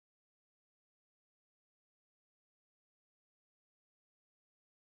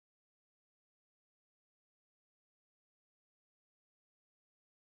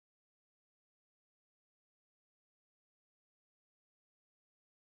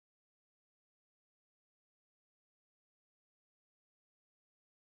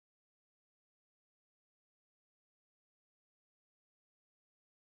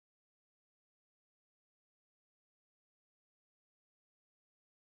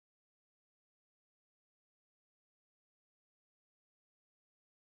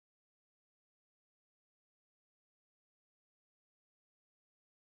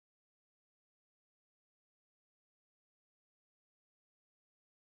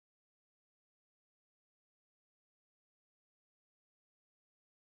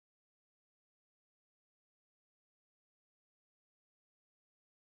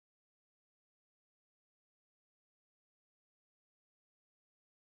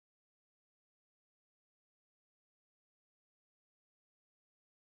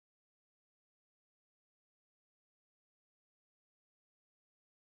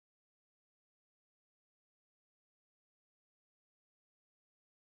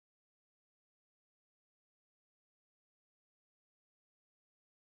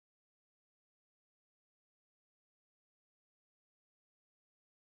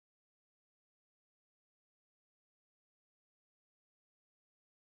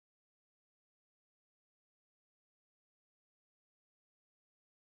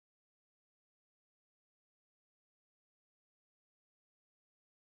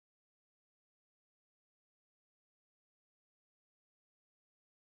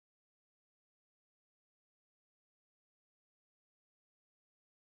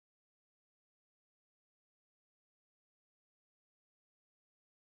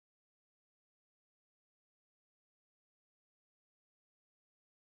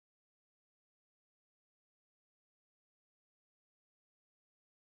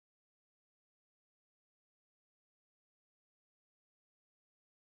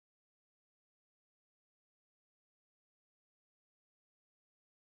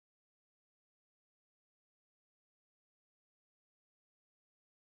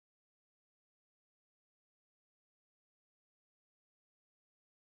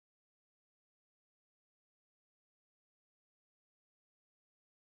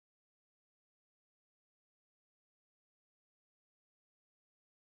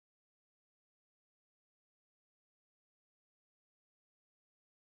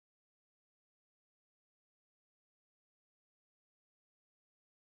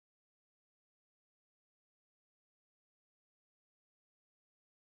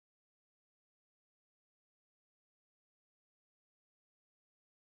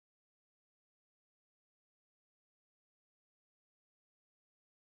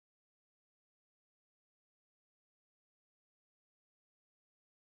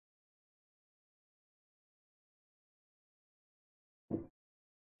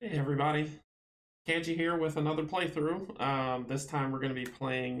Hey everybody, Canje here with another playthrough. This time we're going to be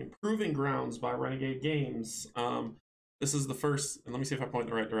playing Proving Grounds by Renegade Games. This is the first, and let me see if I point in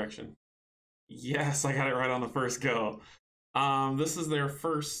the right direction. Yes, I got it right on the first go. This is their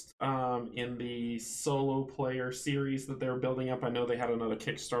first in the solo player series that they're building up. I know they had another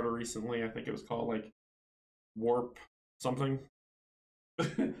Kickstarter recently. I think it was called like Warp something.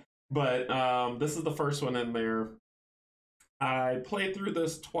 But this is the first one in there. I played through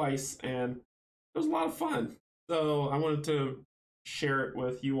this twice and it was a lot of fun. So I wanted to share it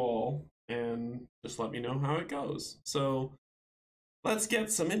with you all and just let me know how it goes. So let's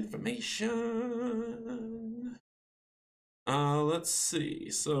get some information. Let's see.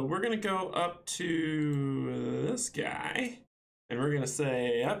 So we're gonna go up to this guy, and we're gonna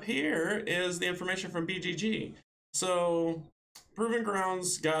say up here is the information from BGG. So Proving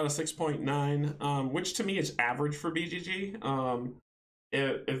Grounds got a 6.9, which to me is average for BGG.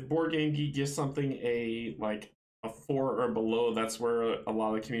 If Board Game Geek gives something a like a 4 or below, that's where a lot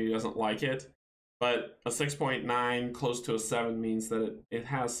of the community doesn't like it. But a 6.9 close to a 7 means that it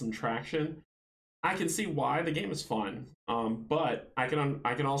has some traction. I can see why the game is fun, but I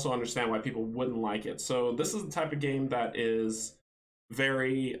can also understand why people wouldn't like it. So this is the type of game that is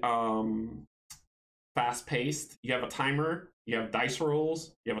very fast paced. You have a timer, you have dice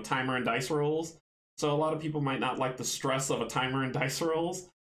rolls, you have a timer and dice rolls. So a lot of people might not like the stress of a timer and dice rolls,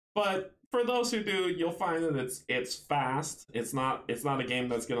 but for those who do, you'll find that it's fast. It's not a game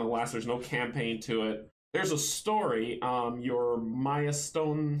that's gonna last. There's no campaign to it. There's a story. You're Maia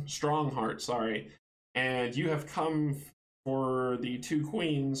Strongheart, sorry, and you have come for the two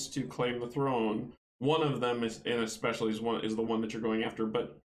queens to claim the throne. One of them is, and especially is the one that you're going after.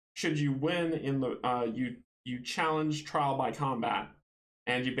 But should you win in the you challenge trial by combat,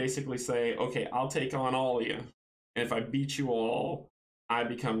 and you basically say, okay, I'll take on all of you, and if I beat you all, I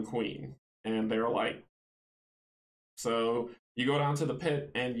become queen. And they're like, so you go down to the pit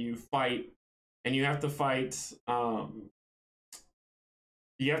and you fight, and you have to fight.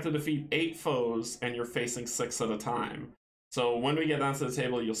 You have to defeat 8 foes, and you're facing 6 at a time. So when we get down to the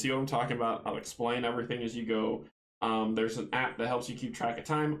table, you'll see what I'm talking about. I'll explain everything as you go. There's an app that helps you keep track of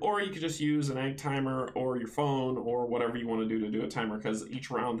time, or you could just use an egg timer or your phone or whatever you want to do a timer, because each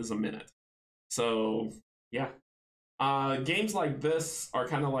round is a minute. So yeah. Games like this are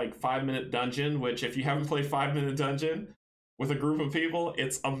kind of like 5 Minute Dungeon, which if you haven't played 5 Minute Dungeon with a group of people,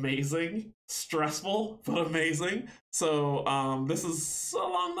 it's amazing, stressful, but amazing. So this is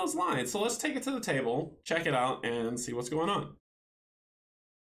along those lines. So let's take it to the table, check it out, and see what's going on.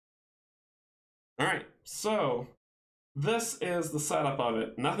 All right, so this is the setup of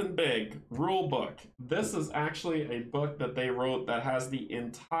it. Nothing big. Rule book. This is actually a book that they wrote that has the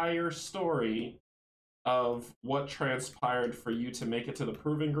entire story of what transpired for you to make it to the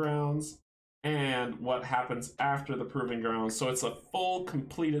Proving Grounds and what happens after the Proving Grounds. So it's a full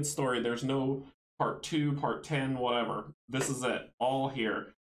completed story. There's no part 2, part 10, whatever. This is it, all here.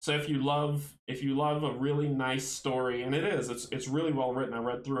 So if you love a really nice story, and it's really well written. I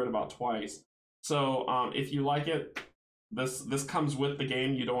read through it about twice. So if you like it, this comes with the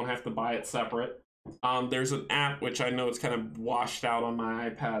game. You don't have to buy it separate. There's an app, which I know it's kind of washed out on my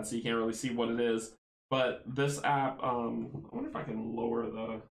iPad, so you can't really see what it is. But this app, I wonder if I can lower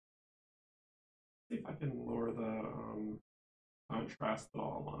the, see if I can lower the contrast at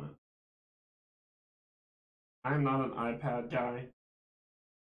all on it. I'm not an iPad guy,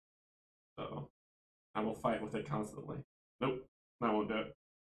 so I will fight with it constantly. Nope, that won't do it.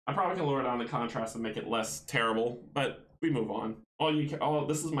 I probably can lower down the contrast and make it less terrible, but we move on.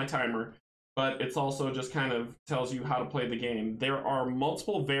 This is my timer, but it's also just kind of tells you how to play the game. There are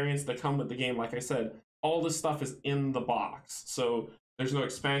multiple variants that come with the game. Like I said, all this stuff is in the box. So there's no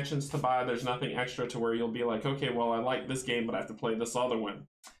expansions to buy. There's nothing extra to where you'll be like, okay, well, I like this game, but I have to play this other one.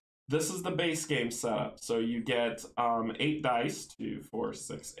 This is the base game setup. So you get 8 dice, 2, 4,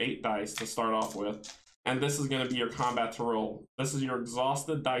 6, 8 dice to start off with. And this is going to be your combat to roll. This is your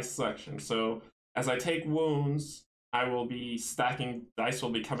exhausted dice section. So as I take wounds, I will be stacking, dice will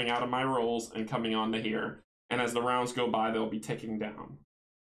be coming out of my rolls and coming onto here. And as the rounds go by, they'll be ticking down.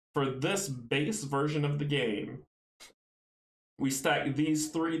 For this base version of the game, we stack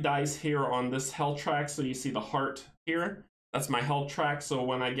these 3 dice here on this health track. So you see the heart here. That's my health track. So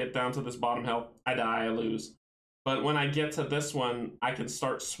when I get down to this bottom health, I die, I lose. But when I get to this one, I can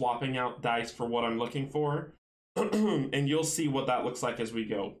start swapping out dice for what I'm looking for. And you'll see what that looks like as we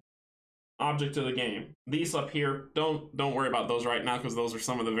go. Object of the game. These up here, don't worry about those right now, because those are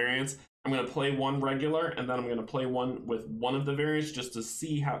some of the variants. I'm going to play one regular, and then I'm going to play one with one of the variants just to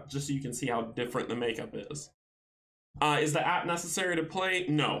see how, just so you can see how different the makeup is. Is the app necessary to play?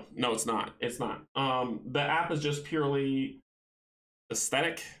 No, it's not. It's not. The app is just purely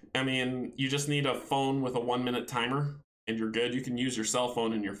aesthetic. I mean, you just need a phone with a 1-minute timer and you're good. You can use your cell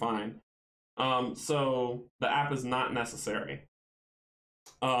phone and you're fine. So the app is not necessary.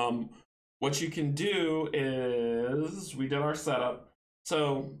 What you can do is, we did our setup.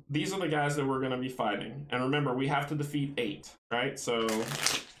 So these are the guys that we're going to be fighting. And remember, we have to defeat 8, right? So,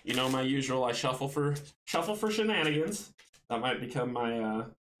 you know my usual, I shuffle for shenanigans. That might become my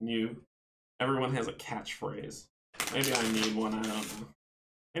new, everyone has a catchphrase. Maybe I need one, I don't know.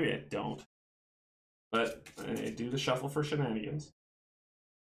 Maybe I don't. But I do the shuffle for shenanigans.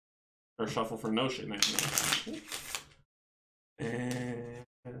 Or shuffle for no shenanigans. And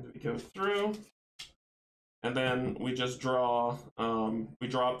we go through. And then we just draw, we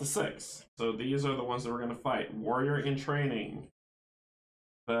draw up the 6. So these are the ones that we're going to fight. Warrior in Training.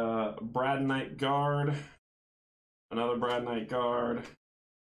 The Brad Knight Guard. Another Brad Knight Guard.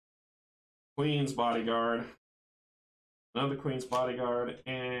 Queen's Bodyguard. Another Queen's Bodyguard.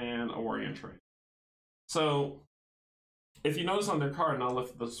 And a Warrior in Training. So, if you notice on their card, and I'll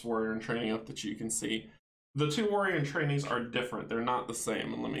lift this Warrior in Training up that you can see, the 2 Warrior in Trainings are different. They're not the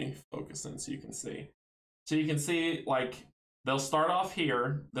same. And let me focus in so you can see. So you can see, like, they'll start off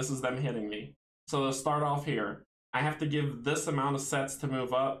here. This is them hitting me. So they'll start off here. I have to give this amount of sets to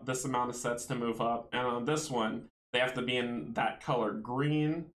move up, this amount of sets to move up. And on this one, they have to be in that color,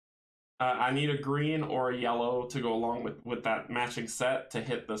 green. I need a green or a yellow to go along with that matching set to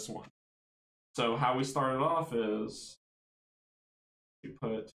hit this one. So how we started off is we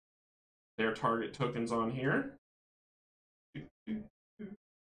put their target tokens on here.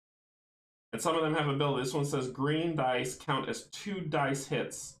 And some of them have ability. This one says green dice count as 2 dice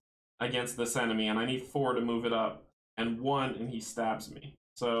hits against this enemy, and I need 4 to move it up, and 1, and he stabs me.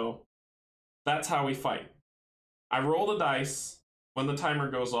 So that's how we fight. I roll the dice. When the timer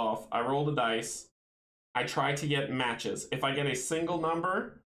goes off, I roll the dice. I try to get matches. If I get a single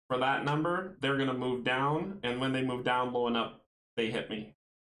number for that number, they're going to move down, and when they move down low enough, they hit me.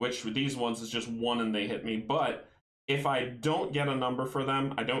 Which with these ones is just 1 and they hit me. But if I don't get a number for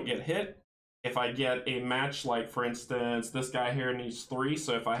them, I don't get hit. If I get a match, like for instance, this guy here needs 3,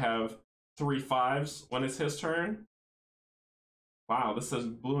 so if I have 3 5s when it's his turn, wow, this says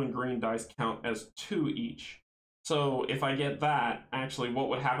blue and green dice count as 2 each. So if I get that, actually what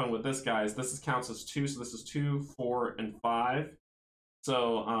would happen with this guy is this counts as 2, so this is 2, 4, and 5.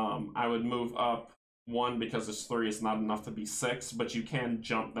 So I would move up 1 because this 3 is not enough to be 6, but you can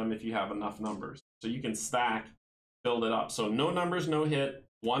jump them if you have enough numbers. So you can stack, build it up. So no numbers, no hit.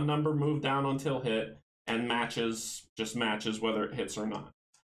 1 number move down until hit, and matches, just matches whether it hits or not.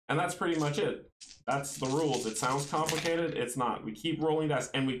 And that's pretty much it. That's the rules. It sounds complicated. It's not. We keep rolling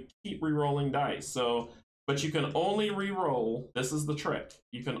dice, and we keep re-rolling dice. So, but you can only re-roll, this is the trick,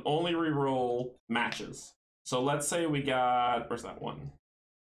 you can only re-roll matches. So let's say we got, where's that one?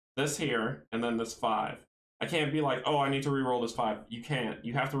 This here, and then this 5. I can't be like, oh, I need to re-roll this 5. You can't.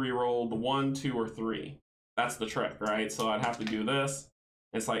 You have to re-roll the 1, 2, or 3. That's the trick, right? So I'd have to do this.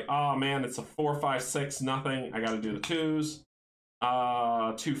 It's like, oh man, it's a 4, 5, 6, nothing. I gotta do the 2s,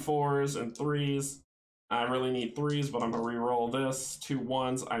 2 4s and 3s. I really need 3s, but I'm gonna re-roll this. 2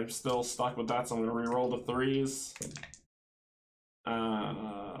 1s, I'm still stuck with that, so I'm gonna re-roll the 3s.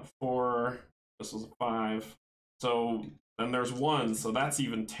 4, this was a 5. So then there's 1, so that's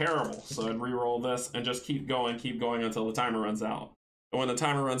even terrible. So I'd re-roll this and just keep going until the timer runs out. And when the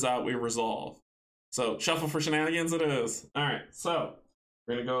timer runs out, we resolve. So shuffle for shenanigans it is. All right, so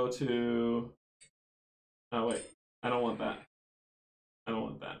we're gonna go to, oh wait, I don't want that. I don't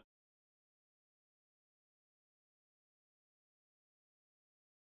want that.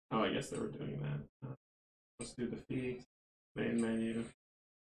 Oh, I guess they were doing that. Let's do defeat, main menu.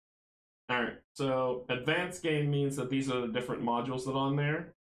 All right, so advanced game means that these are the different modules that are on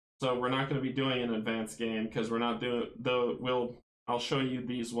there. So we're not gonna be doing an advanced game because we're not doing, I'll show you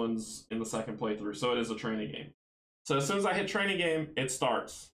these ones in the second playthrough. So it is a training game. So as soon as I hit training game, it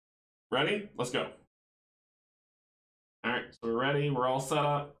starts. Ready? Let's go. All right, so we're ready. We're all set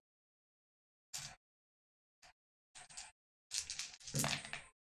up.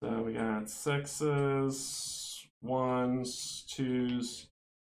 So we got 6s, 1s, 2s,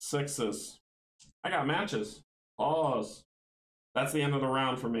 6s. I got matches. Pause. That's the end of the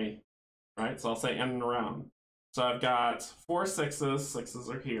round for me. Right? So I'll say end of the round. So I've got 4 6s. 6s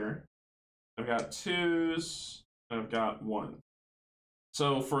are here. I've got 2s. And I've got 1.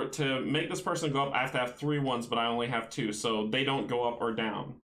 So to make this person go up, I have to have 3 1s, but I only have 2, so they don't go up or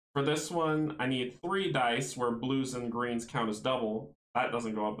down. For this one, I need 3 dice, where blues and greens count as double. That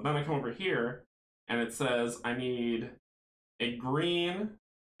doesn't go up. But then I come over here, and it says I need a green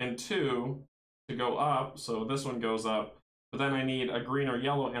and 2 to go up, so this one goes up. But then I need a green or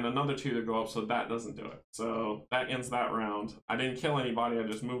yellow and another 2 to go up, so that doesn't do it. So that ends that round. I didn't kill anybody, I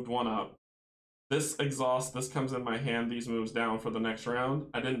just moved one up. This exhausts, this comes in my hand, these moves down for the next round.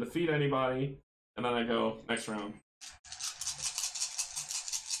 I didn't defeat anybody, and then I go next round.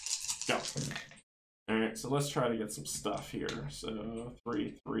 Go. Alright, so let's try to get some stuff here. So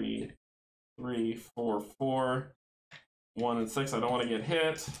 3, 3, 3, 4, 4, 1 and 6. I don't want to get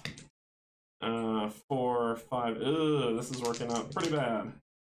hit. 4, 5. Ugh, this is working out pretty bad.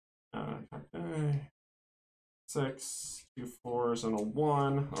 Okay. 6, 2 4s and a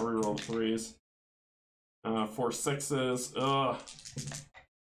 1. I'll reroll the 3s. 4 6s. Ugh.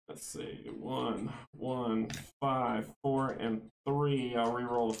 Let's see. 1, 1, 5, 4, and 3. I'll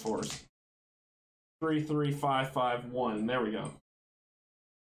reroll the 4s. 3, 3, 5, 5, 1. There we go.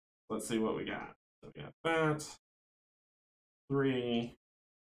 Let's see what we got. So we got that. 3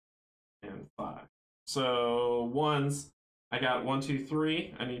 and 5. So ones, I got 1, 2,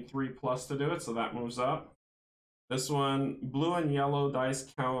 3. I need 3 plus to do it, so that moves up. This one, blue and yellow dice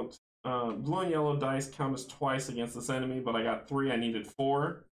count. Blue and yellow dice count as twice against this enemy, but I got 3. I needed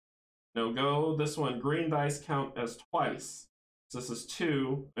 4. No go. This one, green dice count as twice. So this is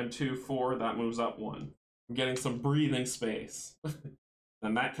 2 and 2, 4. That moves up 1. I'm getting some breathing space.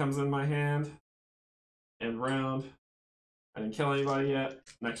 And that comes in my hand. And round. I didn't kill anybody yet.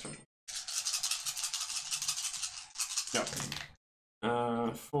 Next one. Go.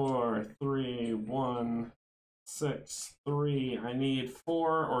 4, 3, 1, 6, 3. I need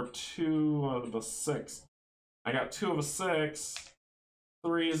 4 or 2 of a 6. I got 2 of a 6.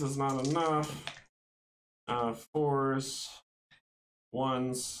 3s is not enough. 4s,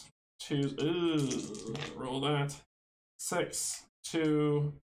 1s, 2s. Ooh, roll that. 6,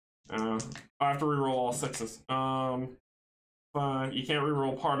 2. I have to reroll all 6s. 5. You can't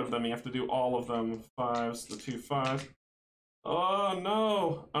reroll part of them. You have to do all of them. 5s, the 2 5s. Oh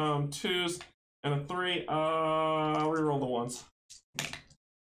no! 2s and a 3. I'll reroll the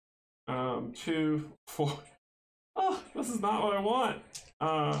 1s. 2, 4. Oh, this is not what I want.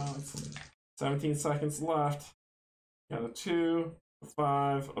 17 seconds left. Got a 2, a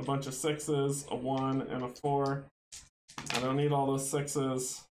 5, a bunch of 6s, a 1, and a 4. I don't need all those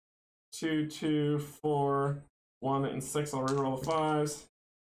 6s. 2, 2, 4, 1, and 6. I'll reroll the 5s.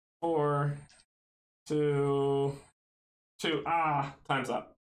 4, 2, 2. Ah, time's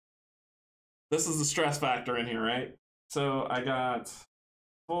up. This is the stress factor in here, right? So I got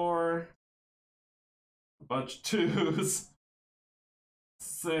 4, a bunch of 2s,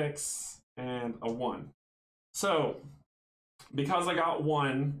 6, and a 1. So because I got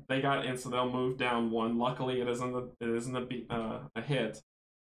 1, they got in, so they'll move down 1. Luckily, it isn't a hit.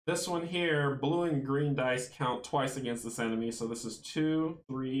 This one here, blue and green dice count twice against this enemy, so this is 2,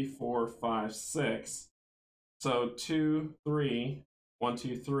 3, 4, 5, 6. So 2, 3, 1,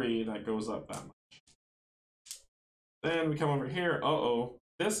 2, 3. That goes up that much. Then we come over here. Uh-oh,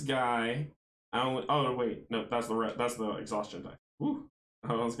 this guy. Oh wait, no, that's the exhaustion die. Woo!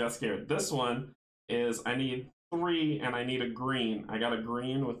 I almost got scared. This one is I need 3 and I need a green. I got a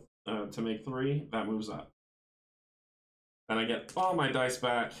green with to make 3. That moves up. Then I get all my dice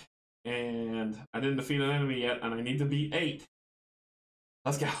back, and I didn't defeat an enemy yet, and I need to beat 8.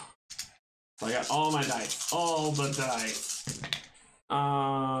 Let's go. So I got all my dice, all the dice.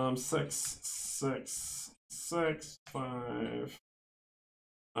 6, 6, 6, 5,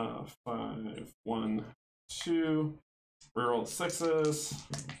 5, 1, 2. Reroll 6s.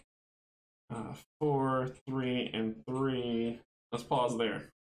 4, 3, and 3. Let's pause there.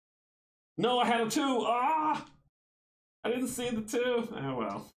 No, I had a 2. Ah! I didn't see the 2. Oh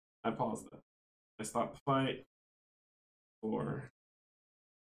well. I paused it. I stopped the fight. 4,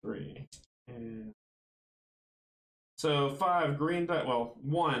 3, and so 5 green die. Well,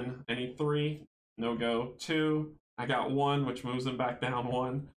 1. I need 3. No go. 2. I got 1, which moves him back down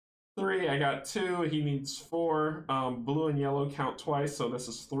 1. 3. I got 2. He needs 4. Blue and yellow count twice, so this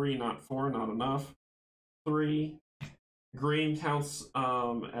is 3, not 4. Not enough. 3. Green counts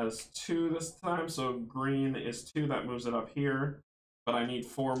as 2 this time, so green is 2. That moves it up here. But I need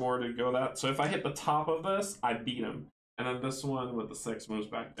 4 more to go that. So if I hit the top of this, I beat him. And then this one with the 6 moves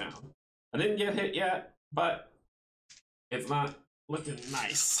back down. I didn't get hit yet, but it's not looking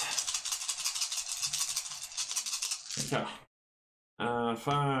nice. Okay.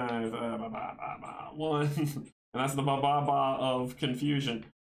 5, 1. And that's the ba-ba-ba of confusion.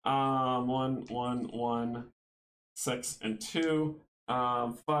 1, 1, 1, 6, and 2.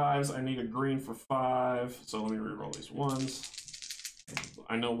 5s, I need a green for 5. So let me reroll these 1s.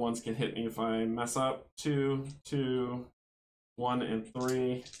 I know ones can hit me if I mess up. 2, 2, 1, and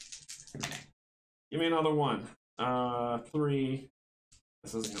 3. Give me another 1. 3.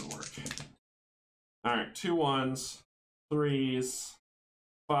 This isn't gonna work. Alright, 2 1s, 3s,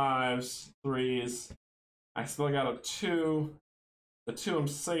 5s, 3s. I still got a 2. The 2 I'm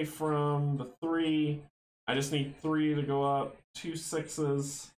safe from. The 3, I just need 3 to go up. 2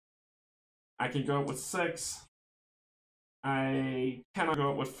 6s. I can go up with 6. I cannot go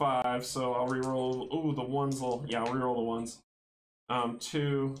up with 5, so I'll reroll. Ooh, the 1s will. Yeah, I'll reroll the 1s.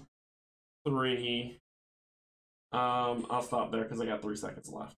 2, 3. I'll stop there because I got 3 seconds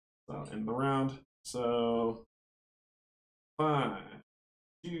left. So end the round. So 5,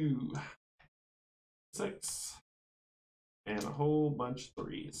 2, 6, and a whole bunch of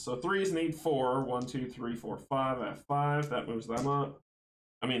 3s. So 3s need 4. 1, 2, 3, 4, 5. I have 5. That moves them up.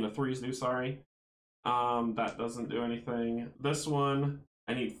 I mean, the 3s do, sorry. That doesn't do anything. This one,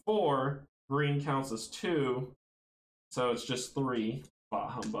 I need 4. Green counts as 2. So it's just 3. Bah,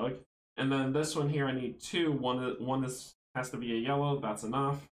 humbug. And then this one here, I need 2. One has to be a yellow. That's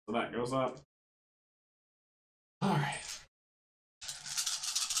enough. So that goes up. All right.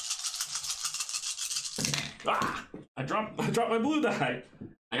 Ah! I dropped my blue die.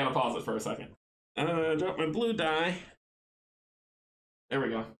 I gotta pause it for a second. I dropped my blue die. There we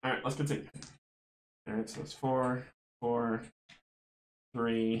go. All right, let's continue. All right, so it's 4, 4,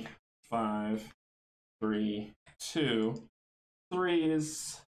 3, 5, 3, 2.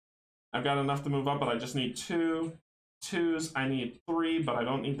 3s. I've got enough to move up, but I just need 2. 2s, I need 3, but I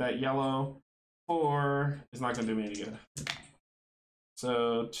don't need that yellow. 4 is not going to do me any good.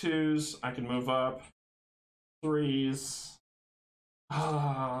 So 2s, I can move up. 3s.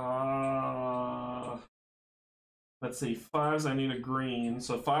 Let's see, 5s, I need a green.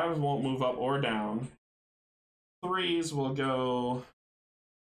 So 5s won't move up or down. 3s will go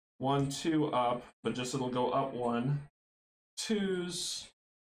 1, 2 up, but just it'll go up 1. 2s.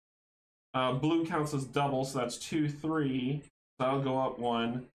 Blue counts as double, so that's 2, 3. So I'll go up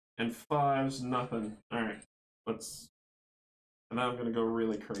 1. And 5's nothing. Alright, let's. And then I'm going to go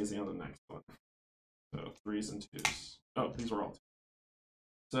really crazy on the next one. So 3s and 2s. Oh, these were all 2s.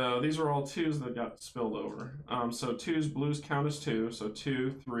 So these were all 2s that got spilled over. So 2s, blues count as 2. So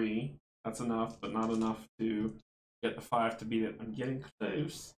 2, 3. That's enough, but not enough to get the 5 to beat it. I'm getting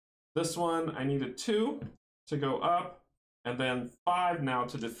close. This one, I needed 2 to go up. And then 5 now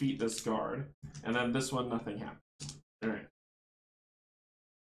to defeat this guard. And then this one, nothing happens. Alright.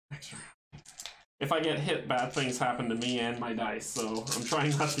 Next round. If I get hit, bad things happen to me and my dice, so I'm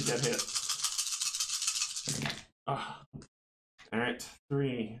trying not to get hit. Alright.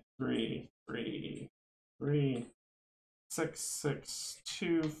 3, 3, 3, 3, 6, 6,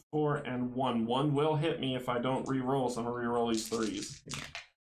 2, 4, and 1. 1 will hit me if I don't re-roll, so I'm going to re-roll these 3s.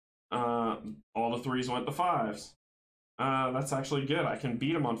 All the 3s went to 5s. That's actually good. I can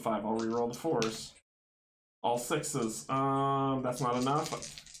beat him on 5. I'll re-roll the 4s. All 6s. That's not enough.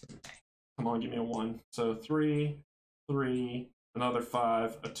 Come on, give me a 1. So 3, 3, another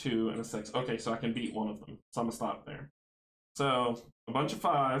 5, a 2, and a 6. Okay, so I can beat one of them. So I'm gonna stop there. So a bunch of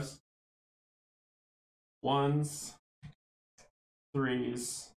 5s, 1s,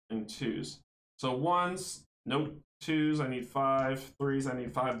 3s, and 2s. So 1s, nope. 2s, I need 5. 3s, I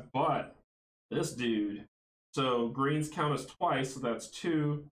need 5. But this dude. So greens count as twice, so that's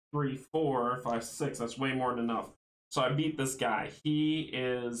 2, 3, 4, 5, 6. That's way more than enough. So I beat this guy. He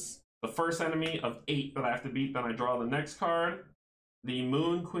is the first enemy of 8 that I have to beat. Then I draw the next card. The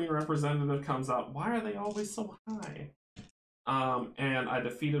Moon Queen representative comes out. Why are they always so high? And I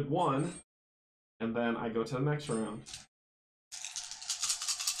defeated 1. And then I go to the next round.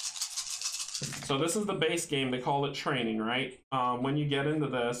 So this is the base game. They call it training, right? When you get into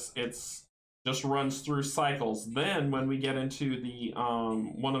this, it's just runs through cycles. Then when we get into the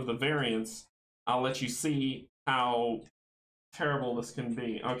one of the variants, I'll let you see how terrible this can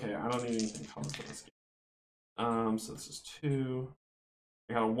be. Okay, I don't need anything colored for this game. So this is 2.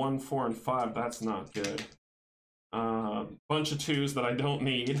 I got a 1, 4, and 5. That's not good. Bunch of 2s that I don't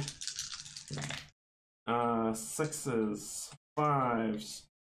need. 6s, 5s,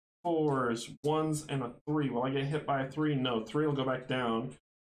 4s, 1s, and a 3. Will I get hit by a 3? No, 3 will go back down.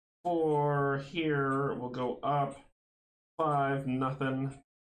 4 here will go up. 5, nothing.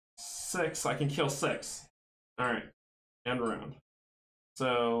 6, I can kill 6. Alright, end round.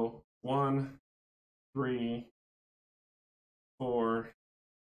 So 1, 3, 4,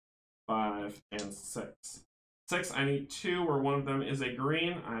 5, and 6. 6, I need 2 where one of them is a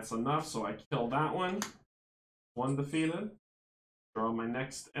green. That's enough, so I kill that one. 1 defeated. Draw my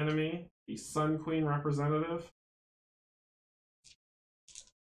next enemy, the Sun Queen representative.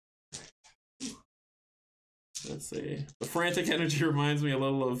 Let's see. The frantic energy reminds me a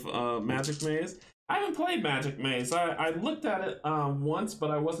little of Magic Maze. I haven't played Magic Maze. I looked at it once,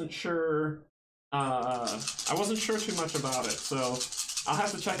 but I wasn't sure. I wasn't sure too much about it, so I'll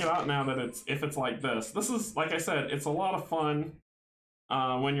have to check it out now that it's like this. This is, like I said, it's a lot of fun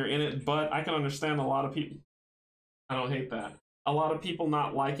when you're in it, but I can understand a lot of people. I don't hate that. A lot of people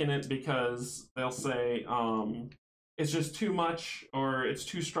not liking it because they'll say it's just too much or it's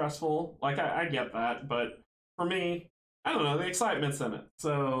too stressful. Like I get that, but for me, I don't know, the excitement's in it.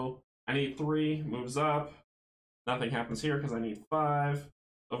 So I need 3, moves up. Nothing happens here because I need 5.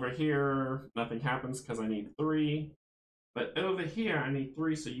 Over here, nothing happens because I need 3. But over here, I need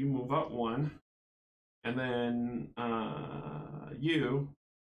 3, so you move up 1. And then you,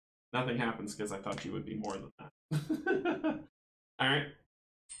 nothing happens because I thought you would be more than that. Alright.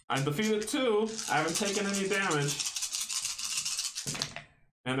 I've defeated 2. I haven't taken any damage.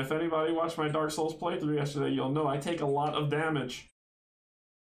 And if anybody watched my Dark Souls playthrough yesterday, you'll know I take a lot of damage.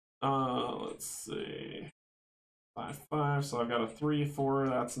 Let's see. 5, 5, so I've got a 3, 4,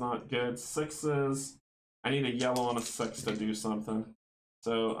 that's not good. 6s, I need a yellow and a 6 to do something.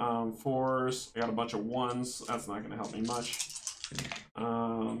 So, 4s, I got a bunch of 1s, that's not gonna help me much.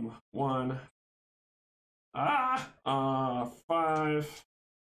 1, 5,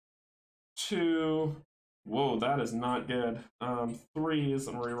 2, whoa, that is not good. 3s,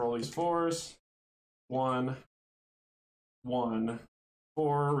 I'm gonna reroll these 4s. 1, 1,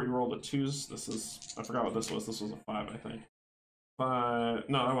 4, reroll the 2s. This is, I forgot what this was. This was a 5, I think. 5,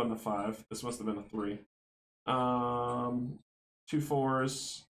 no, that wasn't a 5. This must have been a 3. 2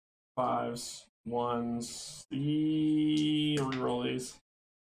 4s, 5s, 1s. Reroll these.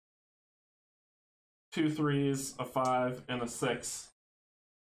 2 3s, a 5, and a 6.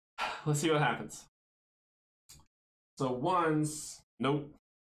 Let's see what happens. So 1s, nope.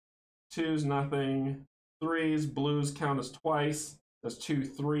 2s, nothing. 3s, blues count as twice. That's 2,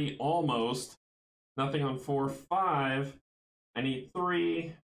 3, almost. Nothing on 4, 5. I need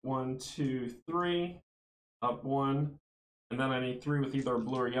 3. 1, 2, 3. Up 1. And then I need 3 with either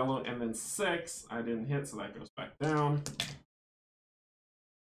blue or yellow. And then 6. I didn't hit, so that goes back down.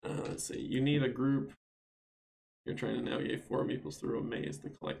 Let's see. You need a group. You're trying to navigate 4 meeples through a maze to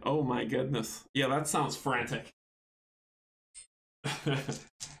collect. Oh my goodness. Yeah, that sounds frantic. That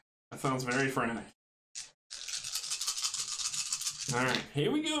sounds very frantic. Alright,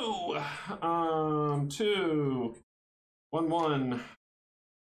 here we go. 2, 1, 1,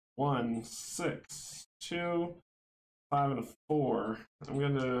 1, 6, 2, 5, and a 4. I'm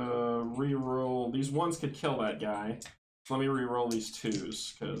gonna re-roll. These 1s could kill that guy. So let me re-roll these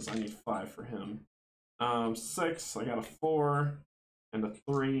 2s, because I need 5 for him. 6, I got a 4, and a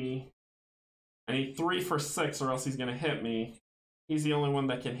 3. I need 3 for 6, or else he's gonna hit me. He's the only one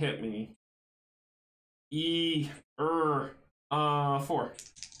that can hit me. 4.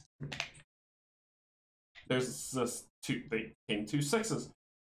 There's this 2. They came 2 6s.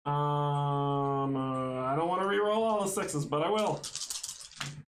 I don't want to re-roll all the 6s, but I will.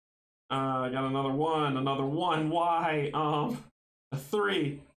 I got another 1, another 1. Why? A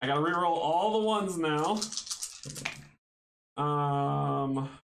 3. I gotta re-roll all the 1s now.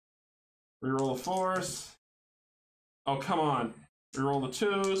 Re-roll the 4s. Oh, come on. Re-roll the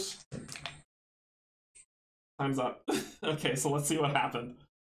 2s. Time's up. Okay, so let's see what happened.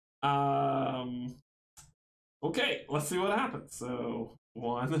 Okay, let's see what happens. So,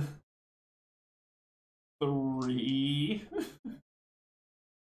 1, 3,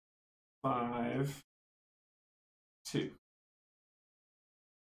 5, 2.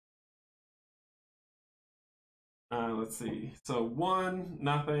 Let's see. So 1,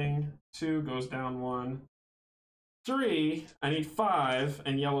 nothing. 2 goes down 1. 3, I need 5,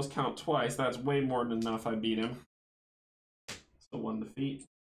 and yellows count twice. That's way more than enough. I beat him. So 1 defeat.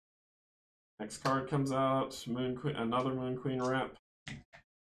 Next card comes out. Moon Queen, another Moon Queen rep.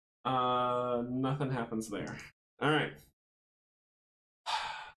 Nothing happens there. All right.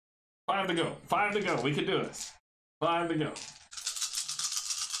 5 to go. 5 to go. We can do this. 5 to go.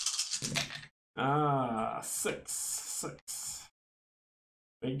 6. 6.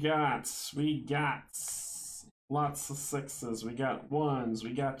 We got lots of 6s. We got 1s.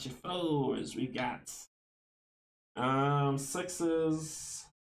 We got your 4s. We got 6s.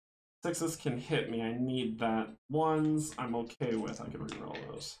 6s can hit me. I need that. 1s I'm okay with. I can reroll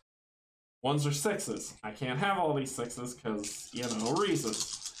those. 1s or 6s. I can't have all these 6s because, you know,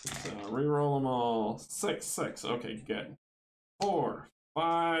 reasons. So reroll them all. 6, 6. Okay, good. 4,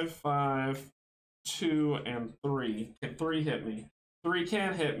 5, 5, 2, and 3. Can 3 hit me? 3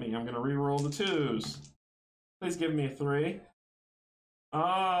 can hit me. I'm going to reroll the 2s. Please give me a 3.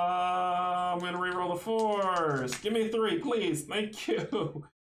 I'm gonna reroll the 4s. Give me a 3, please. Thank you.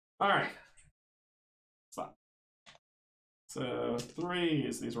 All right. Stop. So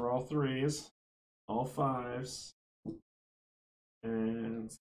 3s. These were all 3s. All 5s.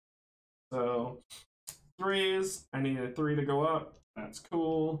 And so 3s. I need a 3 to go up. That's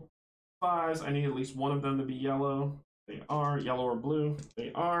cool. 5s. I need at least one of them to be yellow. They are. Yellow or blue.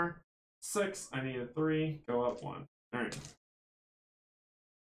 They are. 6. I need a 3. Go up 1. All right.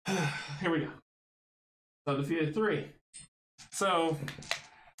 Here we go. So defeated 3. So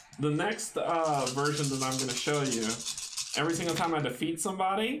the next version that I'm going to show you, every single time I defeat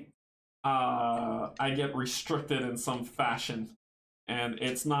somebody, I get restricted in some fashion, and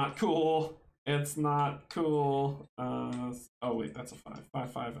it's not cool. It's not cool. Oh wait, that's a 5.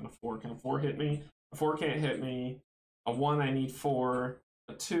 5, 5, and a 4. Can a 4 hit me? A 4 can't hit me. A 1, I need 4.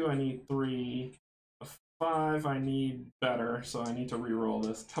 A 2, I need 3. 5, I need better, so I need to re-roll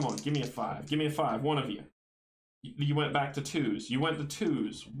this. Come on, give me a 5. Give me a 5, one of you. You went back to 2s. You went to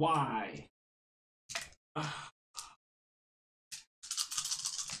 2s. Why?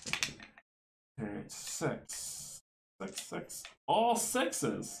 Alright, 6. 6, 6. All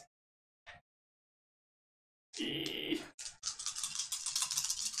 6s!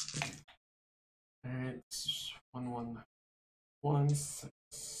 Alright, 1, 1. 1, 6.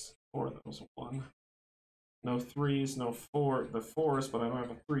 4, that was a 1. No 3s, no 4, the 4s, but I don't have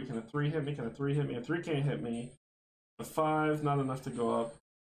a 3. Can a 3 hit me? Can a 3 hit me? A 3 can't hit me. A 5, not enough to go up.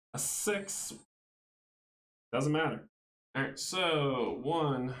 A 6, doesn't matter. Alright, so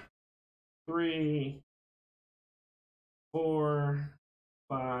 1, 3, 4,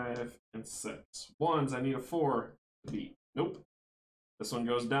 5, and 6. 1s, I need a 4 to beat. Nope. This one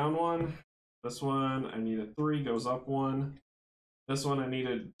goes down 1. This one, I need a 3, goes up 1. This one I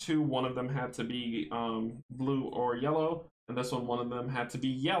needed 2, one of them had to be blue or yellow, and this one of them had to be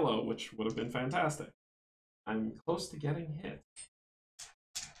yellow, which would have been fantastic. I'm close to getting hit.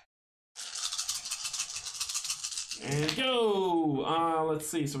 And go! Let's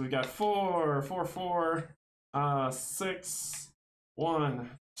see, so we've got 4, 4, 4, 6, 1,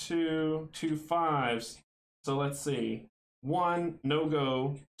 2, 2 5s. So let's see. 1, no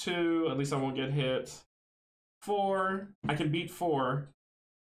go. 2, at least I won't get hit. 4, I can beat 4.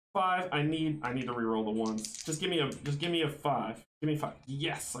 5, I need to reroll the 1s. Just give me a 5. Give me 5.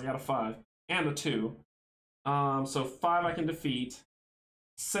 Yes, I got a 5 and a 2. So 5 I can defeat.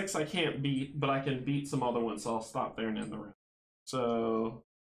 6 I can't beat, but I can beat some other ones. So I'll stop there and end the round. So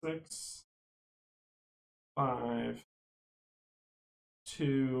 6, 5,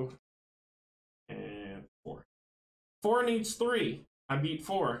 2, and 4. 4 needs 3. I beat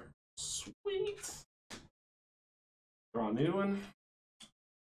 4. Sweet. Draw a new one.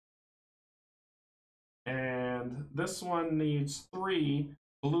 And this one needs 3.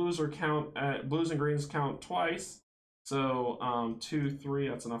 Blues and greens count twice. So 2, 3,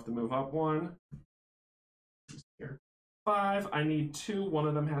 that's enough to move up 1. Here. 5, I need 2. One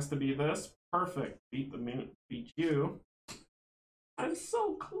of them has to be this. Perfect. Beat you. I'm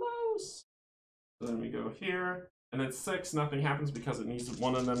so close. So then we go here. And then 6, nothing happens because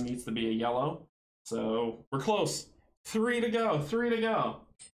one of them needs to be a yellow. So we're close. 3 to go. 3 to go.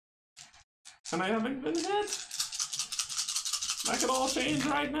 And I haven't been hit. That could all change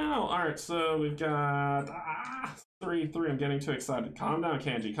right now. All right, so we've got 3, 3. I'm getting too excited. Calm down,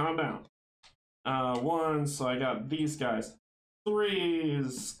 Canje. Calm down. 1, so I got these guys.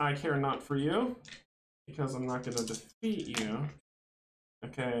 3s, I care not for you because I'm not going to defeat you.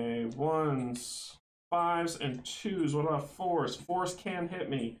 Okay, 1s, 5s, and 2s. What about 4s? 4s can hit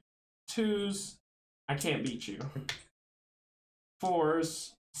me. 2s, I can't beat you.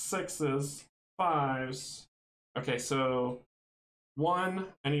 4s, 6s, 5s. Okay, so 1,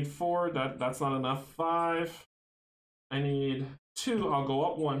 I need 4, that's not enough. 5, I need 2, I'll go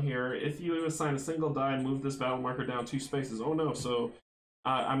up 1 here. If you assign a single die and move this battle marker down 2 spaces. Oh no, so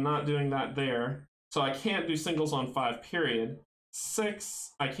I'm not doing that there. So I can't do singles on 5, period.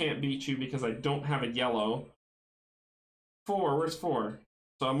 6, I can't beat you because I don't have a yellow. 4, where's 4?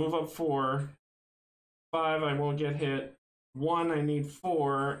 So I'll move up 4. 5, I won't get hit. 1, I need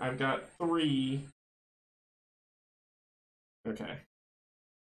 4. I've got 3. Okay.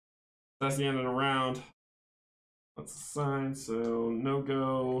 That's the end of the round. Let's assign, so no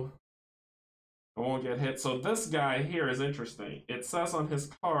go. I won't get hit. So this guy here is interesting. It says on his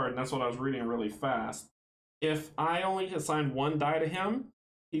card, and that's what I was reading really fast, if I only assign 1 die to him,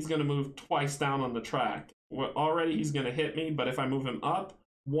 he's going to move twice down on the track. Well, already he's going to hit me, but if I move him up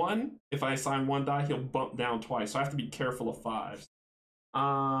 1, if I assign 1 die, he'll bump down twice. So I have to be careful of 5s.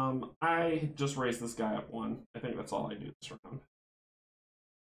 I just raised this guy up 1. I think that's all I do this round.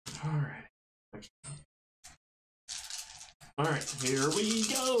 Alright. Alright, here we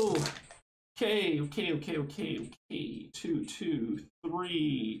go. Okay. 2, 2,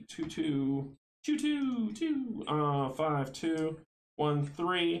 3, 2, 2, 2, 2, 2, 5, 2, 1,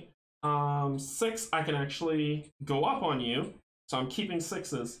 3. 6, I can actually go up on you, so I'm keeping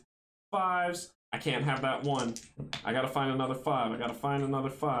 6s. 5s, I can't have that 1. I gotta find another 5. I gotta find another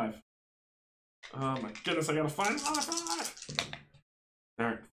 5. Oh my goodness, I gotta find another 5!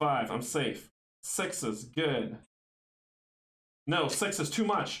 Alright, 5, I'm safe. 6s, good. No, 6 is too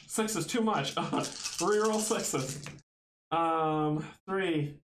much. 6 is too much. Reroll 6s.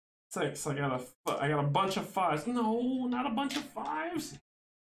 3, 6. I got a bunch of 5s. No, not a bunch of 5s.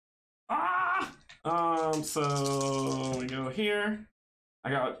 Ah! So we go here.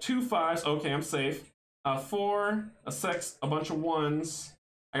 I got 2 5s. Okay, I'm safe. 4, a 6, a bunch of 1s.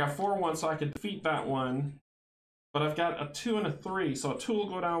 I got 4 1s, so I can defeat that one. But I've got a 2 and a 3, so a 2 will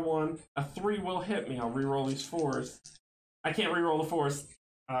go down 1. A 3 will hit me. I'll reroll these 4s. I can't reroll the 4s.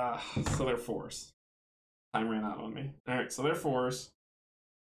 So they're 4s. Time ran out on me. Alright, so they're 4s.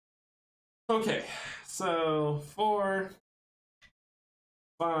 Okay, so 4,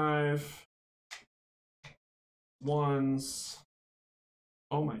 5, 1s.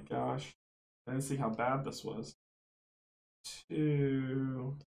 Oh my gosh. I didn't see how bad this was.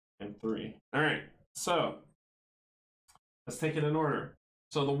 2 and 3. Alright, so let's take it in order.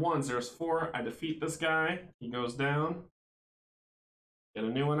 So the 1s, there's 4. I defeat this guy. He goes down. Get a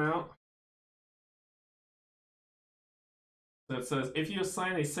new one out. So it says, if you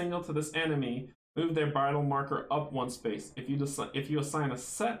assign a single to this enemy, move their battle marker up 1 space. If you assign a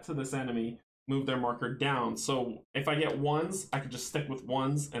set to this enemy, move their marker down. So if I get 1s, I could just stick with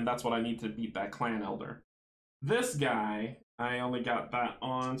 1s, and that's what I need to beat that clan elder. This guy, I only got that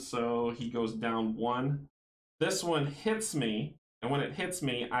on, so he goes down 1. This one hits me, and when it hits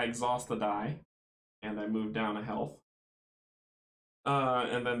me, I exhaust the die, and I move down a health.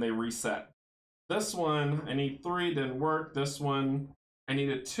 And then they reset. This one, I need 3, didn't work. This one, I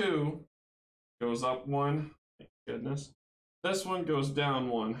needed 2, goes up 1. Thank goodness. This one goes down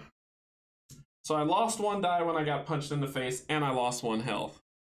 1. So I lost 1 die when I got punched in the face, and I lost 1 health.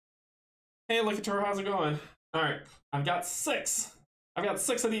 Hey, look at her, how's it going? Alright, I've got 6. I've got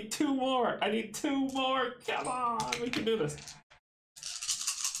 6, I need 2 more. I need 2 more. Come on, we can do this.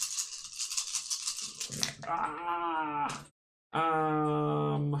 Ah!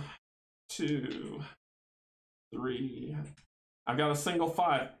 2, 3. I've got a single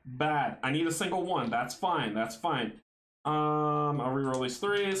 5. Bad. I need a single 1. That's fine. That's fine. I'll reroll these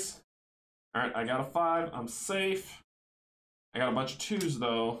 3s. Alright, I got a 5. I'm safe. I got a bunch of 2s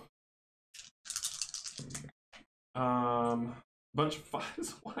though. Bunch of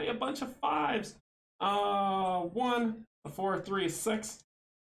 5s. Why a bunch of 5s? 1, a 4, 3, 6.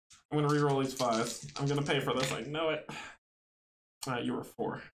 I'm gonna reroll these 5s. I'm gonna pay for this. I know it. You were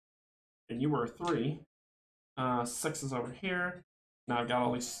 4. And you were 3. 6 is over here. Now I've got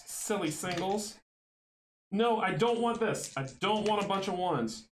all these silly singles. No, I don't want this. I don't want a bunch of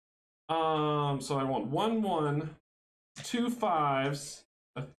 1s. So I want 1 1, 2 5s,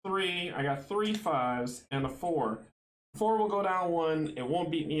 a 3. I got 3 5s and a 4. 4 will go down 1. It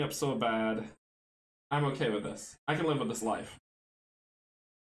won't beat me up so bad. I'm okay with this. I can live with this life.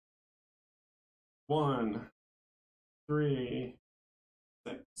 1, 3,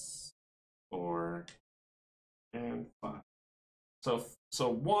 6, 4, and 5. So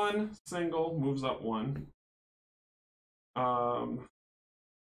 1 single moves up 1.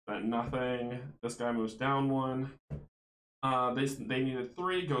 That nothing. This guy moves down 1. They needed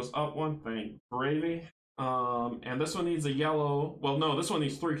 3, goes up 1. Thank gravy. And this one needs a yellow. Well, no, this one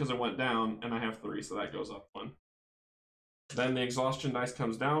needs 3 because it went down, and I have 3, so that goes up 1. Then the exhaustion dice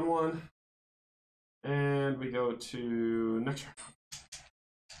comes down 1. And we go to next round.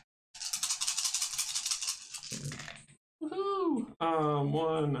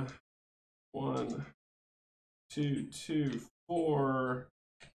 Woohoo! 1, 2, 2, 4,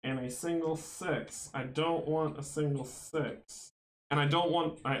 and a single 6. I don't want a single 6. And I don't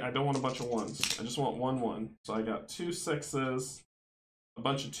want a bunch of 1s. I just want 1 1. So I got 2 6s, a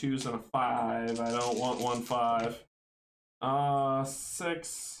bunch of 2s, and a 5. I don't want 1 5.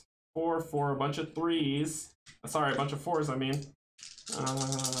 6, 4, 4, a bunch of 3s. Sorry, a bunch of 4s, I mean.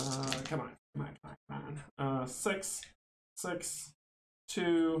 Come on. 6, 6,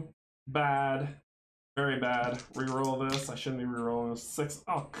 2, bad. Very bad. Reroll this. I shouldn't be rerolling this. 6.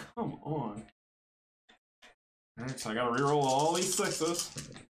 Oh, come on. Alright, so I gotta reroll all these 6s.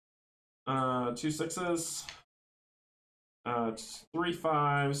 2 6s. 3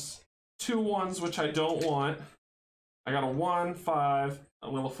 5s. 2 1s, which I don't want. I got a 1, 5.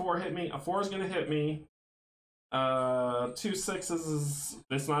 Will a 4 hit me? A 4 is going to hit me. 2 6s is,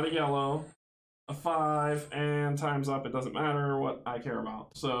 it's not a yellow. A 5, and time's up. It doesn't matter what I care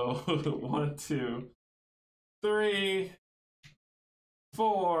about. So 1, 2, 3,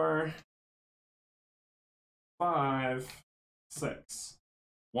 4, 5, 6.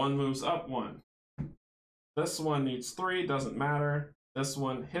 1 moves up 1. This one needs 3, doesn't matter. This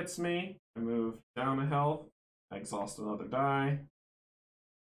one hits me. I move down a health. I exhaust another die.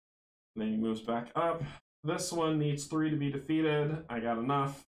 And then he moves back up. This one needs 3 to be defeated. I got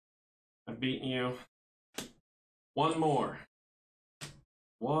enough. I've beaten you. 1 more.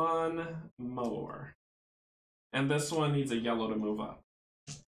 1 more. And this one needs a yellow to move up.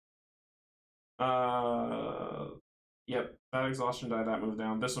 Yep, that exhaustion die, that moved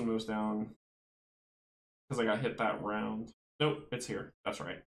down. This one moves down because I got hit that round. Nope, it's here. That's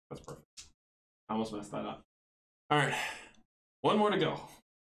right. That's perfect. I almost messed that up. All right, 1 more to go.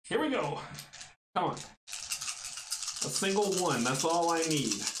 Here we go. Come on. A single 1, that's all I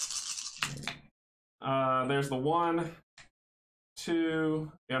need. There's the 1,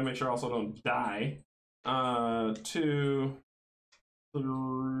 2, gotta make sure I also don't die. 2,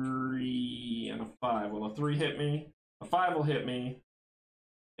 3, and a 5. Will a 3 hit me? A 5 will hit me.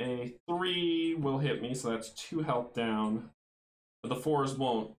 A 3 will hit me, so that's 2 health down. But the 4s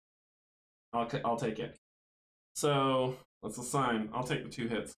won't. I'll take it. So let's assign. I'll take the 2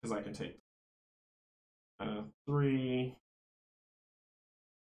 hits because I can take 3,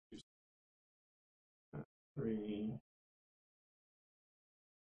 3,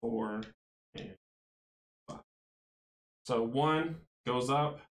 4, and 5. So 1 goes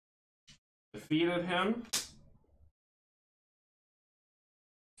up, defeated him.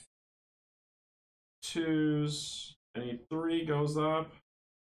 2s, any 3 goes up.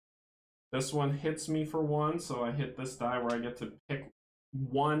 This one hits me for 1, so I hit this die where I get to pick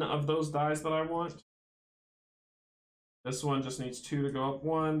 1 of those dies that I want. This one just needs 2 to go up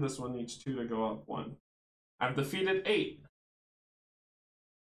 1. This one needs 2 to go up 1. I've defeated 8.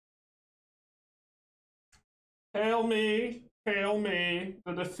 Hail me,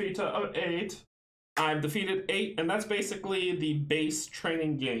 the defeater of 8. I've defeated 8, and that's basically the base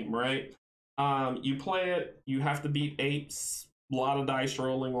training game, right? You play it, you have to beat 8s, a lot of dice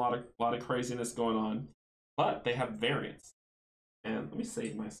rolling, a lot of craziness going on. But they have variants. And let me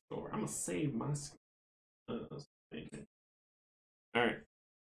save my score. I'm gonna save my score. Alright.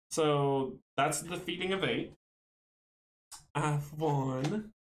 So that's the defeating of 8. I've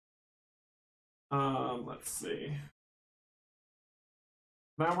won. Let's see.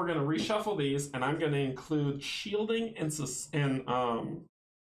 Now we're gonna reshuffle these, and I'm gonna include shielding and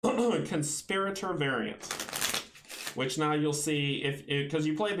conspirator variant, which now you'll see if because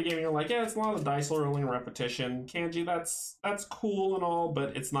you played the game and you're like, yeah, it's a lot of dice rolling repetition. Canje, that's cool and all,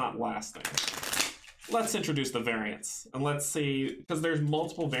 but it's not lasting. Let's introduce the variants and let's see, because there's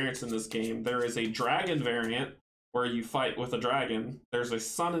multiple variants in this game. There is a dragon variant where you fight with a dragon. There's a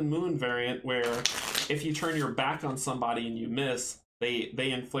sun and moon variant where if you turn your back on somebody and you miss, they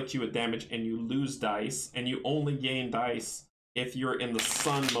inflict you with damage and you lose dice, and you only gain dice if you're in the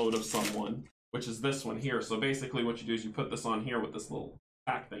sun mode of someone, which is this one here. So basically what you do is you put this on here with this little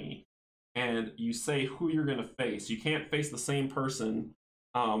pack thingy, and you say who you're going to face. You can't face the same person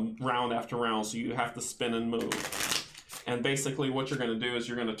round after round, so you have to spin and move. And basically what you're going to do is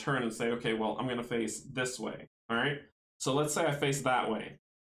you're going to turn and say, okay, well, I'm going to face this way. All right? So let's say I face that way.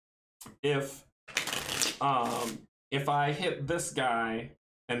 If I hit this guy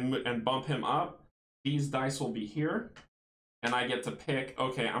and bump him up, these dice will be here. And I get to pick,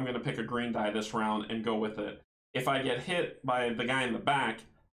 okay, I'm going to pick a green die this round and go with it. If I get hit by the guy in the back,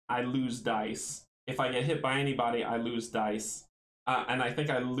 I lose dice. If I get hit by anybody, I lose dice. And I think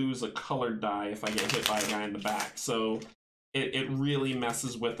I lose a colored die if I get hit by a guy in the back. So it really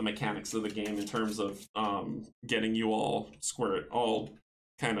messes with the mechanics of the game in terms of getting you all square, all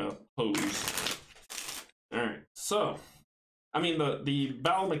kind of posed. All right, so, I mean,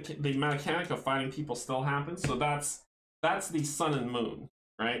 the mechanic of fighting people still happens, so that's the sun and moon,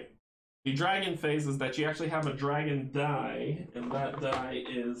 right? The dragon phase is that you actually have a dragon die, and that die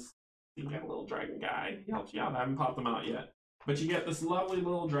is, you got a little dragon guy. He helps you out. I haven't popped them out yet. But you get this lovely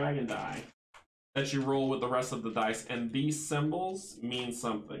little dragon die that you roll with the rest of the dice, and these symbols mean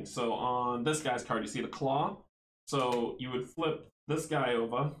something. So on this guy's card, you see the claw. So you would flip this guy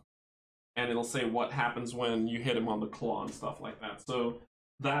over, and it'll say what happens when you hit him on the claw and stuff like that. So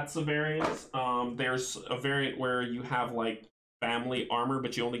that's a variant. There's a variant where you have like family armor,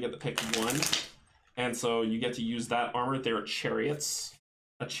 but you only get to pick one. And so you get to use that armor. There are chariots.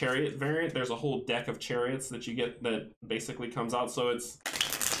 a chariot variant. There's a whole deck of chariots that you get that basically comes out. So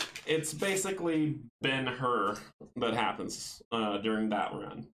it's basically Ben-Hur that happens during that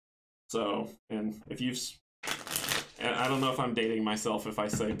run. So, and if you've, and I don't know if I'm dating myself if I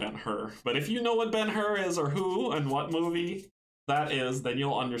say Ben-Hur, but if you know what Ben-Hur is or who and what movie that is, then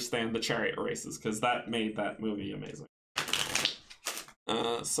you'll understand the chariot races, because that made that movie amazing.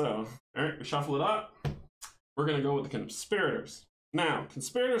 So, all right, we shuffle it up. We're going to go with the conspirators. Now,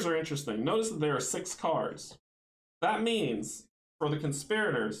 conspirators are interesting. Notice that there are 6 cards. That means, for the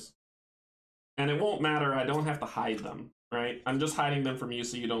conspirators, and it won't matter, I don't have to hide them, right? I'm just hiding them from you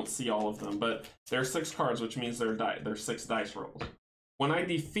so you don't see all of them, but there are 6 cards, which means there are 6 dice rolls. When I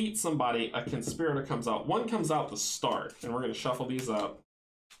defeat somebody, a conspirator comes out. One comes out to start, and we're going to shuffle these up,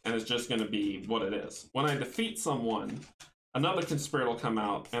 and it's just going to be what it is. When I defeat someone, another conspirator will come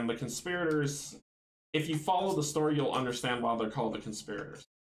out, and the conspirators, if you follow the story, you'll understand why they're called the conspirators.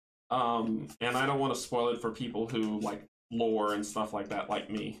 And I don't want to spoil it for people who like lore and stuff like that,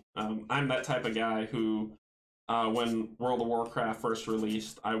 like me. I'm that type of guy who, when World of Warcraft first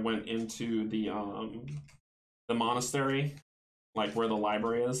released, I went into the monastery, like where the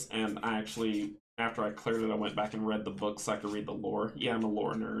library is, and I actually, after I cleared it, I went back and read the books so I could read the lore. Yeah, I'm a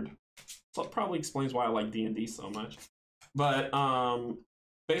lore nerd. So it probably explains why I like D&D so much. But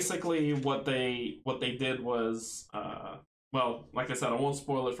basically what they did was, well, like I said, I won't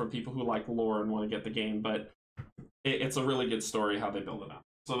spoil it for people who like lore and want to get the game, but it's a really good story how they build it out.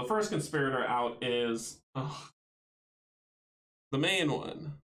 So the first conspirator out is the main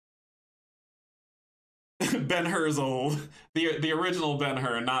one. Ben-Hur's old, the original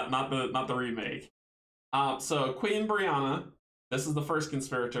Ben-Hur, not the remake. So Queen Brianna, this is the first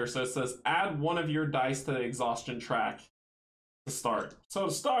conspirator. So it says add 1 of your dice to the exhaustion track to start. So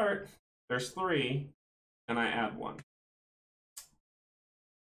to start, there's 3, and I add 1.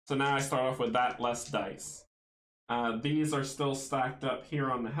 So now I start off with that less dice. These are still stacked up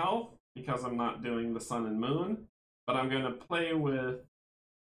here on the health because I'm not doing the sun and moon, but I'm going to play with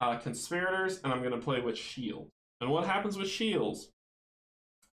conspirators, and I'm going to play with shield. And what happens with shields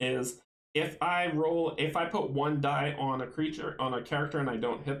is if I put 1 die on a creature, on a character, and I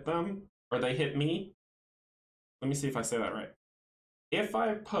don't hit them, or they hit me, let me see if I say that right. If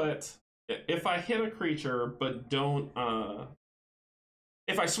I hit a creature but don't,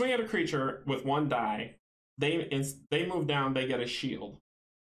 if I swing at a creature with 1 die, they move down, they get a shield.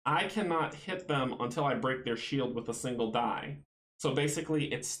 I cannot hit them until I break their shield with a single die. So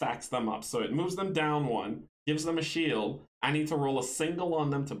basically, it stacks them up. So it moves them down 1, gives them a shield. I need to roll a single on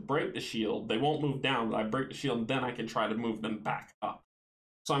them to break the shield. They won't move down, but I break the shield, and then I can try to move them back up.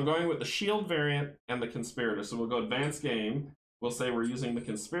 So I'm going with the shield variant and the conspirator. So we'll go advanced game. We'll say we're using the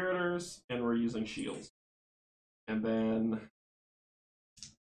conspirators, and we're using shields. And then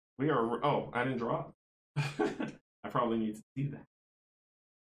we are, oh, I didn't draw. I probably need to do that.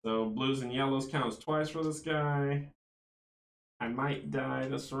 So blues and yellows count as twice for this guy. I might die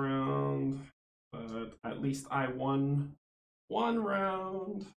this round, but at least I won 1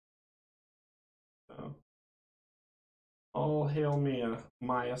 round. So, all hail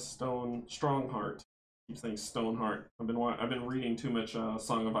Maia Strongheart. I keep saying Stoneheart. I've been reading too much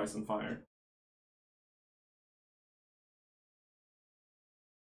Song of Ice and Fire.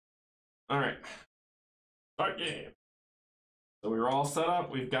 All right, start game. So we're all set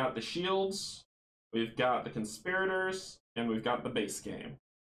up. We've got the shields, we've got the conspirators, and we've got the base game.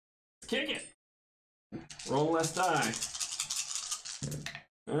 Let's kick it. Roll less die.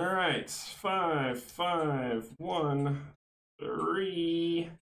 All right, 5, 5, 1, 3,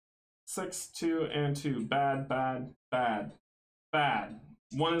 6, 2, and 2. Bad, bad, bad, bad.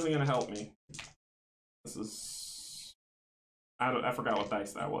 1 isn't gonna help me. This is, I forgot what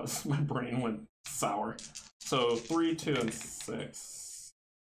dice that was. My brain went sour. So 3, 2, and 6.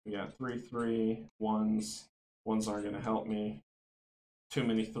 We got 3, 3, 1s. 1s aren't gonna help me. Too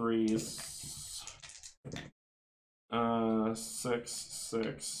many 3s. 6,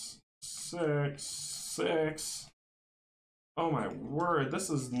 6, 6, 6. Oh my word, this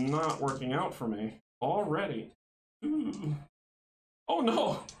is not working out for me already. Ooh. Oh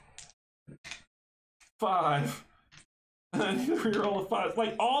no! 5. I need to reroll a 5.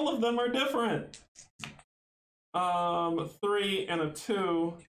 Like, all of them are different. 3 and a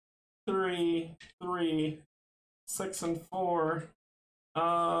 2. 3, 3, 6 and 4.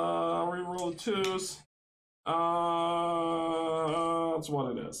 Reroll the 2s. That's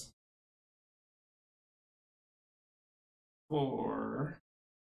what it is. 4,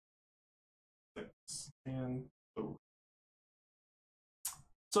 6, and 3.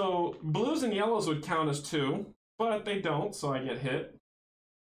 So blues and yellows would count as 2, but they don't, so I get hit.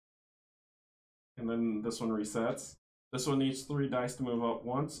 and then this one resets. This one needs 3 dice to move up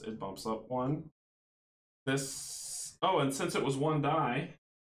once. It bumps up 1. This... Oh, and since it was 1 die...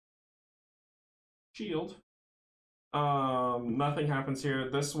 Shield. Nothing happens here.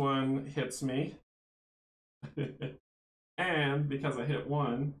 This one hits me. And because I hit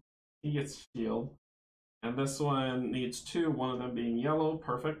 1, he gets shield. And this one needs 2, one of them being yellow.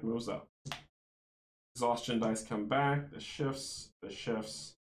 Perfect, moves up. Exhaustion dice come back. This shifts. This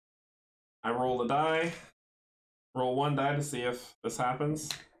shifts. I roll the die. Roll 1 die to see if this happens.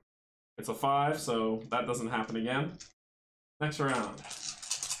 It's a 5, so that doesn't happen again. Next round.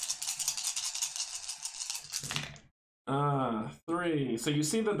 3. So you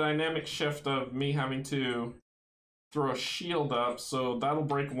see the dynamic shift of me having to throw a shield up, so that'll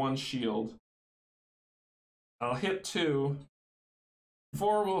break 1 shield. I'll hit 2.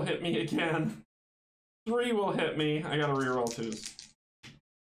 4 will hit me again. 3 will hit me. I gotta reroll 2s.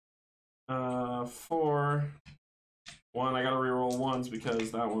 4. 1, I gotta reroll 1s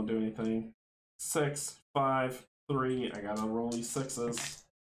because that won't do anything. 6, 5, 3. I gotta roll these 6s.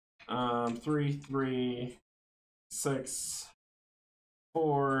 3, 3, 6,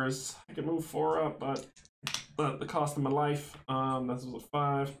 4s. I can move 4 up, but at the cost of my life. This was a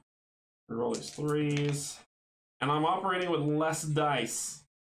 5. Reroll these 3s. And I'm operating with less dice.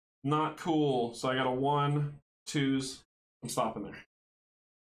 Not cool. So I got a 1, 2s. I'm stopping there.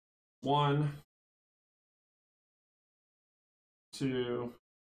 1, 2,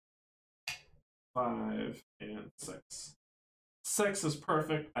 5, and 6. 6 is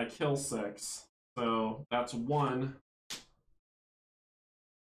perfect. I kill 6. So that's 1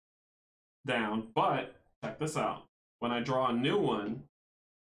 down. But check this out. When I draw a new one,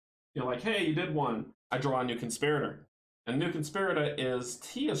 you're like, hey, you did 1. I draw a new conspirator. And new conspirator is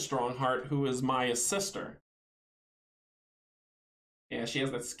Maia Strongheart, who is Maia's sister. Yeah, she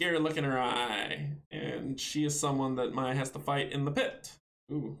has that scary look in her eye. And she is someone that Maia has to fight in the pit.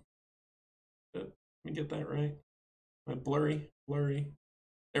 Ooh. Good. Let me get that right. Blurry.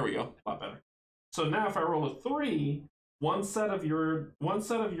 There we go. A lot better. So now if I roll a 3, one set of your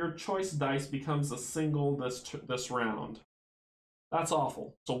choice dice becomes a single this round. That's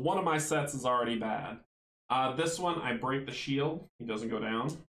awful. So one of my sets is already bad. This one, I break the shield. He doesn't go down.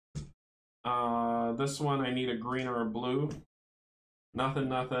 This one, I need a green or a blue. Nothing.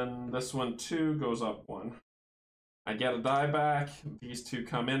 This one, 2, goes up 1. I get a die back. These 2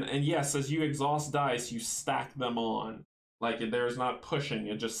 come in. And yes, as you exhaust dice, you stack them on. Like, there's not pushing.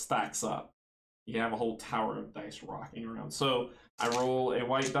 It just stacks up. You have a whole tower of dice rocking around. So I roll a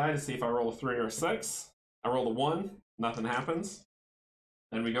white die to see if I roll a 3 or a 6. I roll a 1. Nothing happens.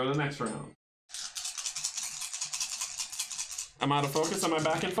 Then we go to the next round. I'm out of focus. Am I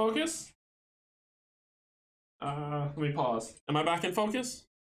back in focus? Let me pause. Am I back in focus?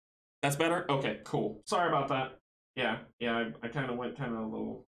 That's better? Okay, cool. Sorry about that. Yeah, I kind of went kind of a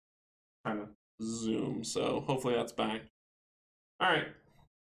little, kind of zoom, so hopefully that's back. All right,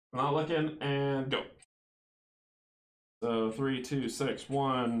 not looking, and go. So 3, 2, 6,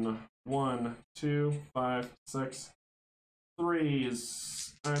 1, 1, 2, 5, 6,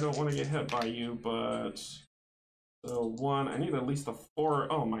 3s. I don't want to get hit by you, but so 1. I need at least a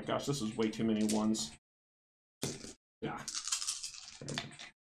 4. Oh my gosh, this is way too many 1s. Yeah.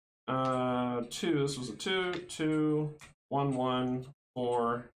 2. This was a 2, 2, 1, 1,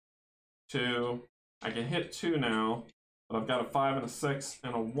 4, 2. I can hit 2 now, but I've got a 5 and a 6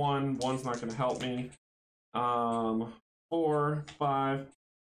 and a 1. 1's not going to help me. 4, 5,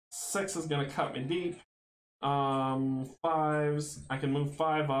 6 is going to cut me deep. 5s, I can move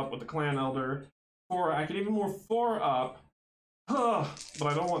 5 up with the clan elder. 4, I can even move 4 up. But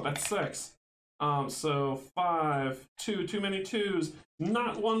I don't want that 6. So 5, 2, too many 2s.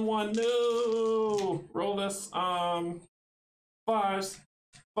 Not 1, 1, no! Roll this, 5s.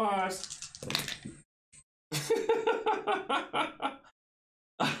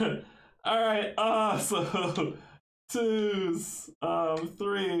 Alright, so 2s,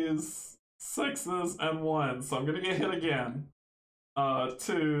 3s, 6s, and 1s. So I'm gonna get hit again.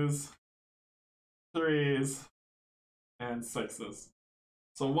 2s, 3s, and 6s.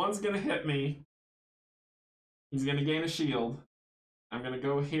 So 1's gonna hit me. He's gonna gain a shield. I'm gonna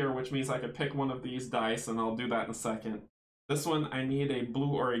go here, which means I can pick one of these dice, and I'll do that in a second. This one, I need a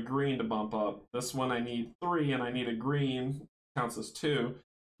blue or a green to bump up. This one, I need 3, and I need a green. Counts as 2.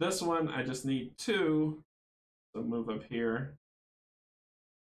 This one, I just need 2. So move up here.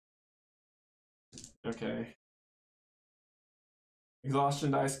 Okay.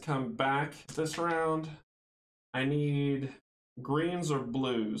 Exhaustion dice come back this round. I need greens or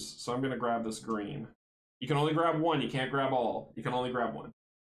blues, so I'm going to grab this green. You can only grab 1, you can't grab all. You can only grab 1.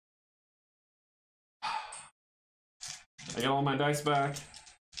 I get all my dice back.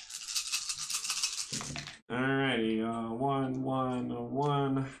 Alrighty, 1, 1,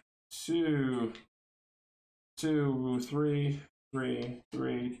 1, 2, 2, 3, 3,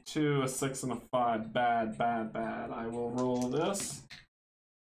 3, 2, a 6 and a 5. Bad, bad, bad. I will roll this.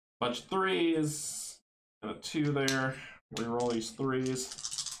 Bunch of 3s and a 2 there. Reroll these 3s.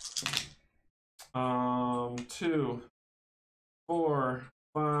 2, 4,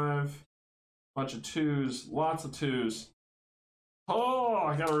 5. Bunch of 2s. Lots of 2s. Oh,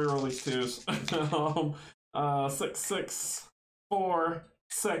 I gotta reroll these 2s. 6, 6, 4,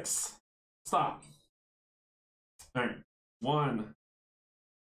 6. Stop. Alright. 1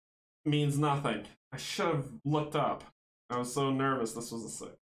 means nothing. I should have looked up. I was so nervous this was a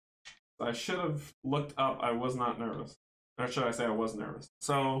 6. I should have looked up. I was not nervous. Or should I say I was nervous?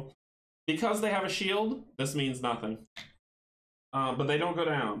 So, because they have a shield, this means nothing. But they don't go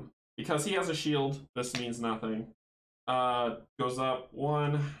down. Because he has a shield, this means nothing. Goes up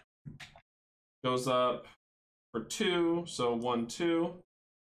 1. Goes up for 2. So 1, 2.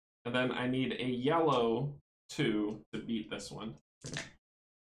 And then I need a yellow 2 to beat this one.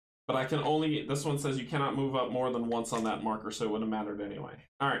 But I can only, this one says you cannot move up more than once on that marker, so it wouldn't have mattered anyway.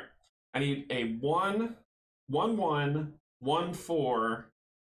 Alright. I need a 1, 1, 1, 1, 4,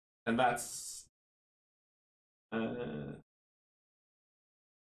 and that's oh,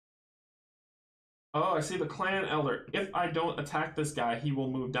 I see the clan elder. If I don't attack this guy, he will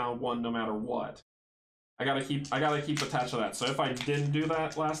move down 1 no matter what. I gotta keep attached to that. So if I didn't do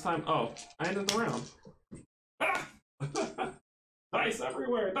that last time, oh, I ended the round. Ah! Dice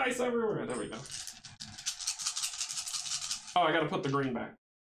everywhere, dice everywhere. There we go. Oh, I gotta put the green back.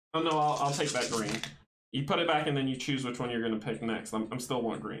 Oh no, I'll take that green. You put it back and then you choose which one you're gonna pick next. I'm still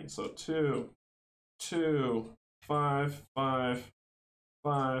want green. So 2, 2, 5, 5,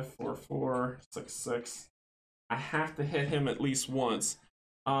 5, 4, 4, 6, 6. I have to hit him at least once.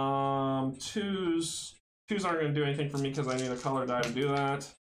 Twos aren't gonna do anything for me because I need a color die to do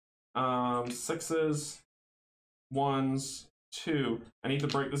that. 6s, 1s, 2. I need to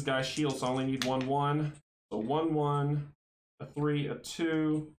break this guy's shield, so I only need 1, 1. So 1, 1, a 3, a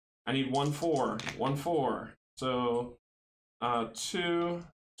 2. I need 1, 4, 1, 4. So 2,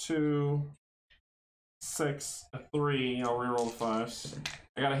 2, 6, a 3. I'll reroll the 5s.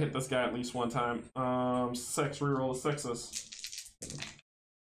 I gotta hit this guy at least one time. 6, reroll the 6s.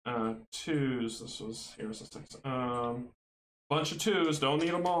 2s. This was, here's a 6. Bunch of 2s. Don't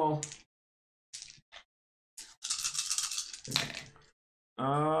need them all.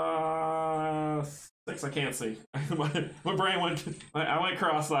 6, I can't see. my brain went, I went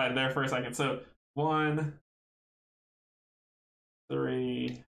cross-eyed there for a second. So 1,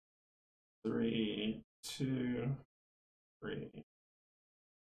 3, 3, 2, 3,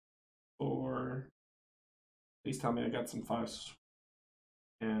 4. Please tell me I got some 5s.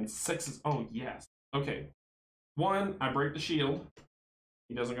 And 6s, oh yes. Okay. 1, I break the shield.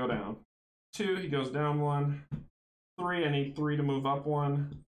 He doesn't go down. 2, he goes down 1. 3, I need 3 to move up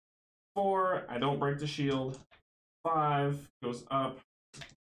 1. 4, I don't break the shield. 5 goes up.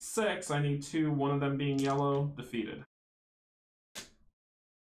 6, I need 2, one of them being yellow, defeated.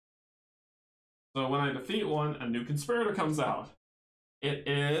 So when I defeat one, a new conspirator comes out. It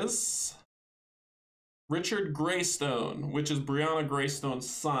is Richard Greystone, which is Brianna Greystone's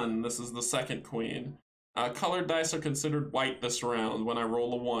son. This is the second queen. Colored dice are considered white this round when I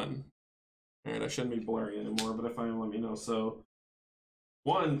roll a 1. Alright, I shouldn't be blurry anymore, but if I am, let me know. So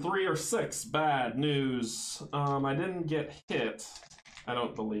 1, 3, or 6. Bad news. I didn't get hit. I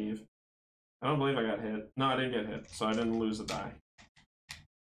don't believe. I don't believe I got hit. No, I didn't get hit, so I didn't lose a die.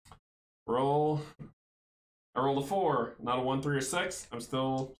 Roll. I rolled a 4. Not a 1, 3, or 6. I'm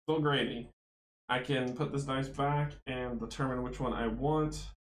still gravy. I can put this dice back and determine which one I want.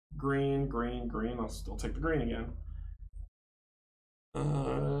 Green, green, green. I'll still take the green again.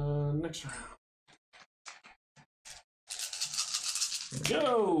 Next round.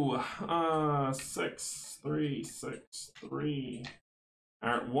 Go! 6, 3, 6, 3.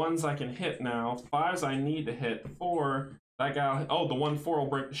 Alright, 1s I can hit now. 5s I need to hit. 4, that guy, oh, the 1, 4 will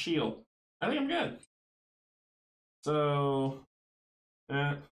break the shield. I think I'm good. So,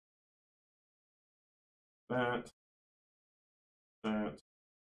 that.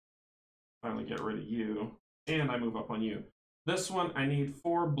 Finally get rid of you. And I move up on you. This one, I need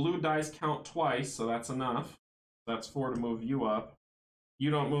 4 blue dice count twice, so that's enough. That's 4 to move you up. You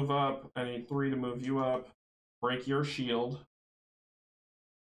don't move up. I need 3 to move you up. Break your shield.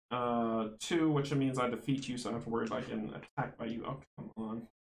 2, which means I defeat you, so I don't have to worry about getting attacked by you. Oh, come on.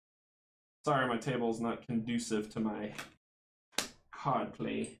 Sorry, my table is not conducive to my card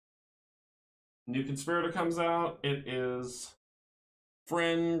play. New conspirator comes out. It is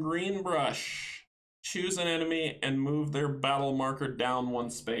friend Greenbrush. Choose an enemy and move their battle marker down 1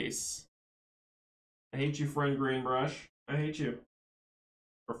 space. I hate you, friend Greenbrush. I hate you.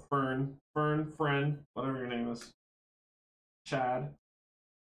 Or Fern, friend, whatever your name is. Chad.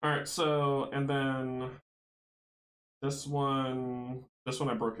 Alright, so, and then this one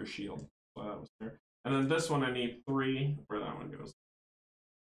I broke your shield. So that was there. And then this one I need 3, where that one goes.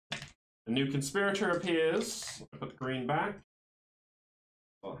 A new conspirator appears. I put the green back.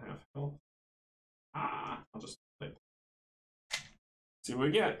 I'll have health. I'll just take that. See what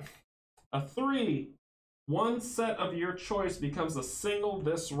we get. A 3. 1 set of your choice becomes a single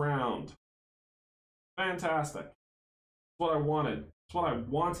this round. Fantastic. That's what I wanted. It's what I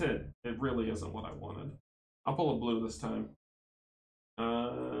wanted. It really isn't what I wanted. I'll pull a blue this time.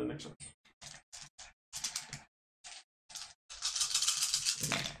 Next one.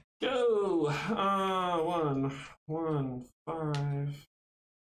 Go! 1, 5,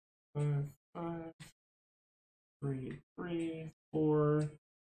 3, 4,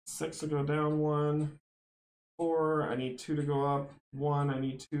 6 to go down 1, 4, I need 2 to go up, 1, I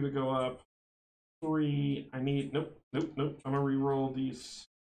need 2 to go up, 3, I need, nope, I'm gonna re-roll these.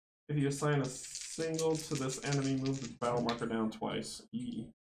 If you assign a single to this enemy, move the battle marker down twice. E.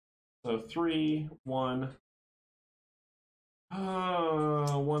 So 3, 1.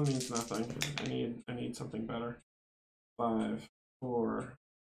 1 means nothing. I need something better. 5, 4,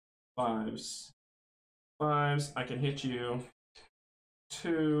 5s. I can hit you.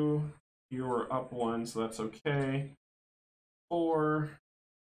 2, you are up 1, so that's okay. 4,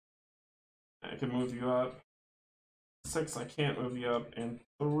 I can move you up. 6, I can't move you up. And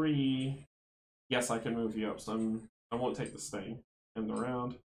 3, yes, I can move you up, so I won't take the sting in the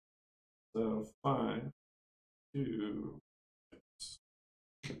round. So 5, 2, 6,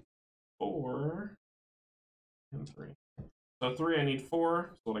 4, and 3. So 3, I need 4.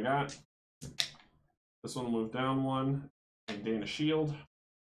 That's what I got. This one will move down 1 and gain a shield.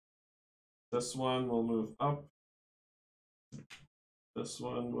 This one will move up. This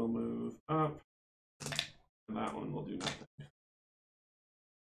one will move up. And that one will do nothing.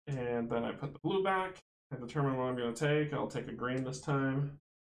 And then I put the blue back. I determine what I'm going to take. I'll take a green this time.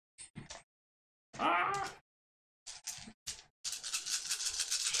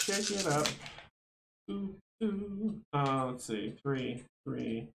 Shake it up. Ooh, ooh. Let's see. 3,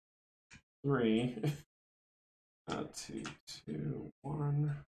 3, 3. 2, 2,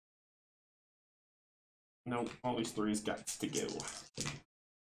 1. Nope, all these 3s got to go.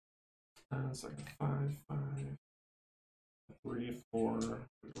 Second, 5, 5, 3, 4.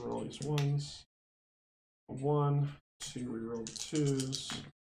 Reroll these 1s. 1, 2. Reroll the 2s.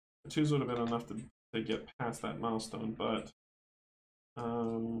 The 2s would have been enough to get past that milestone, but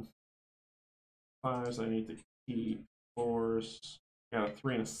 5s I need to keep. 4s. Got a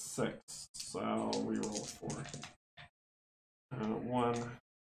 3 and a 6, so I'll reroll a 4. 1,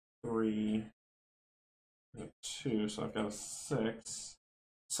 3, 2, so I've got a 6.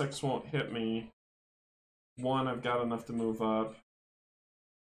 6 won't hit me. 1, I've got enough to move up.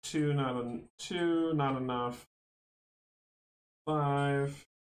 2, not enough. 5,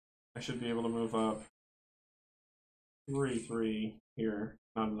 I should be able to move up. 3 here,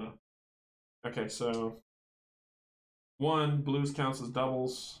 not enough. Okay, so 1, blues counts as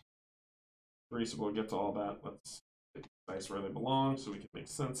doubles. 3, so we'll get to all that. Let's get the dice where they belong so we can make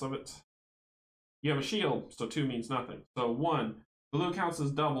sense of it. You have a shield, so 2 means nothing. So 1, blue counts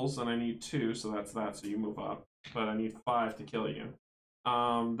as doubles, and I need 2, so that's that, so you move up. But I need 5 to kill you.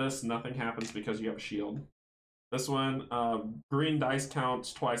 This, nothing happens because you have a shield. This one, green dice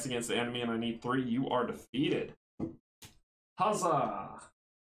counts twice against the enemy, and I need 3. You are defeated. Huzzah!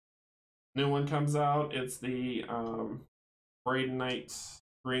 New one comes out. It's the Braden Knights,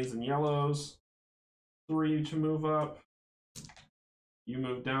 greens and yellows. 3 to move up. You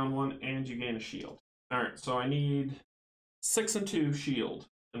move down 1, and you gain a shield. Alright, so I need 6 and 2 shield.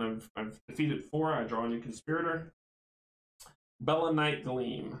 And I've defeated 4. I draw a new conspirator. Bella Night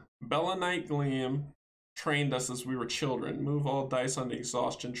Gleam. Bella Night Gleam trained us as we were children. Move all dice on the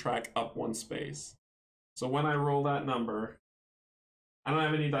exhaustion track up 1 space. So when I roll that number, I don't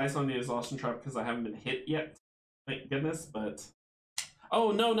have any dice on the exhaustion track because I haven't been hit yet. Thank goodness, but...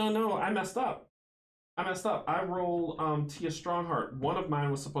 Oh, no, I messed up. I roll Maia Strongheart. One of mine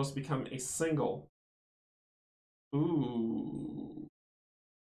was supposed to become a single. Ooh.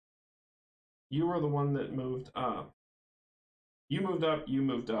 You were the one that moved up. You moved up, you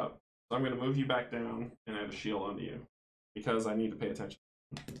moved up. So I'm going to move you back down and add a shield onto you because I need to pay attention.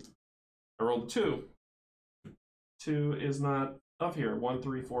 I rolled a 2. 2 is not of here. 1,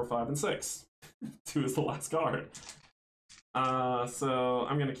 3, 4, 5, and 6. 2 is the last card. So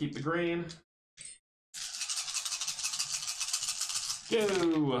I'm gonna keep the green.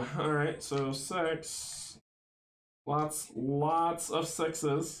 Go! Alright, so 6. Lots of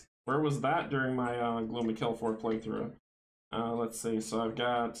 6s. Where was that during my Gloomy Kill 4 playthrough? Let's see, so I've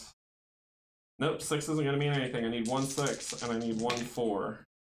got... Nope, 6 isn't gonna mean anything. I need 1 6, and I need 1 4.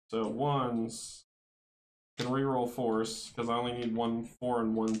 So 1s... can reroll 4s, because I only need 1 4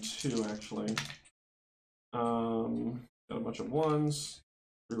 and 1 2, actually. Got a bunch of 1s.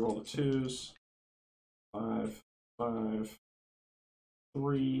 Reroll the 2s. 5, 5...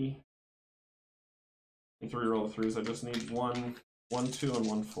 3. I need to reroll the 3s. I just need 1, 2, and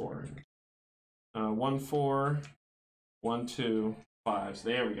 1 4. 1 4, 1 2, 5s.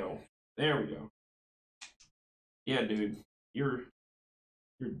 There we go. There we go. Yeah, dude, you're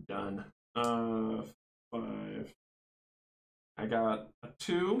done. 5. I got a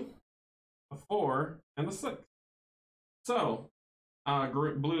 2, a 4, and a 6. So,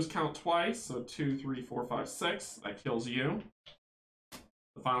 blues count twice. So 2, 3, 4, 5, 6. That kills you.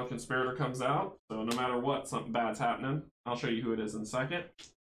 The final conspirator comes out, so no matter what, something bad's happening. I'll show you who it is in a second.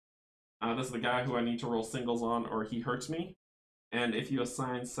 This is the guy who I need to roll singles on, or he hurts me. And if you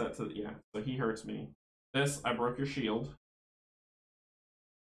assign set to, yeah, so he hurts me. This, I broke your shield.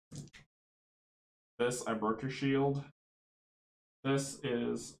 This, I broke your shield. This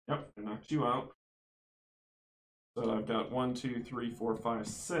is, yep, I knocked you out. So I've got 1, 2, 3, 4, 5,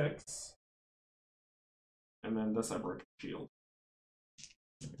 6. And then this, I broke your shield.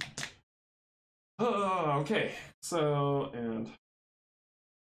 Okay, so, and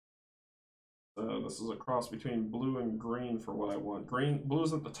so this is a cross between blue and green for what I want.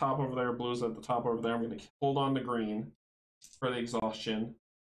 Blue's at the top over there, blue's at the top over there. I'm going to hold on to green for the exhaustion.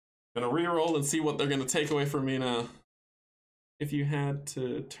 I'm going to reroll and see what they're going to take away from me now. If you had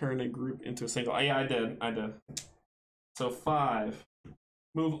to turn a group into a single. Yeah, I did. So 5.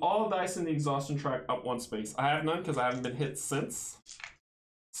 Move all dice in the exhaustion track up 1 space. I have none because I haven't been hit since.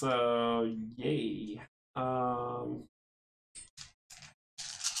 So, yay. 5,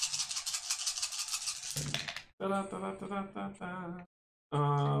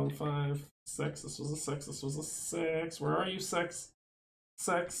 6. This was a 6. This was a 6. Where are you, 6?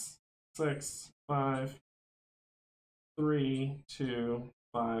 6, 6, 5, 3, 2,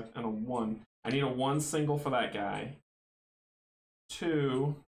 5, and a 1. I need a 1 single for that guy.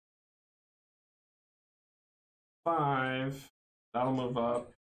 2, 5. That'll move up.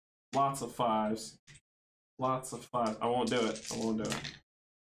 Lots of 5s. Lots of 5s. I won't do it. I won't do it.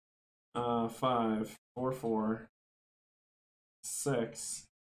 5, 4, 4, 6.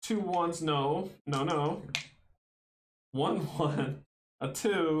 2 1s. No. No, no. 1 1. A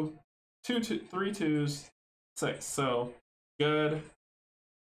 2. 2 2. 3 2s. 6. So, good.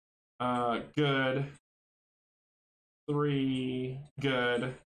 Good. 3.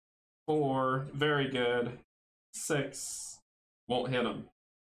 Good. 4. Very good. 6. Won't hit him.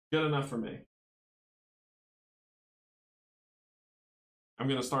 Good enough for me. I'm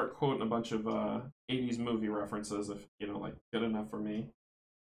gonna start quoting a bunch of 80s movie references if, you know, like, good enough for me.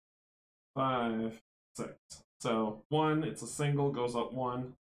 5, 6. So 1, it's a single, goes up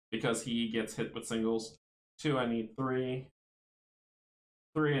 1 because he gets hit with singles. 2, I need 3.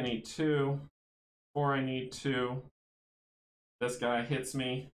 3, I need 2. 4, I need 2. This guy hits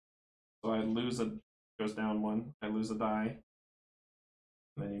me, so I lose a, goes down 1. I lose a die.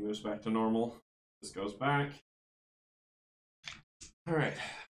 And then he moves back to normal. This goes back. Alright.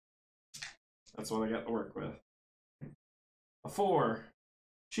 That's what I got to work with. A 4.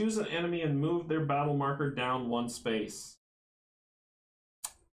 Choose an enemy and move their battle marker down 1 space.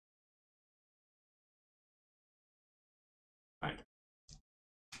 Right.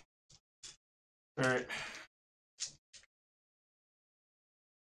 Alright.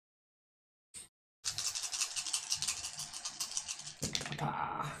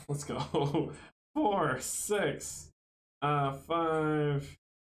 Let's go. 4, 6, 5.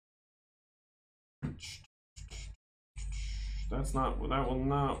 That's not, that will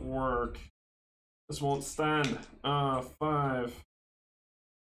not work. This won't stand. 5.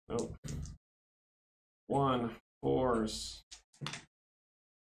 Nope. 1, 4s.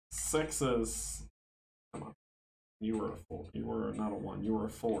 6s. Come on. You were a 4. You were not a 1. You were a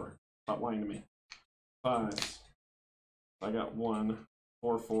 4. Stop lying to me. 5s. I got 1,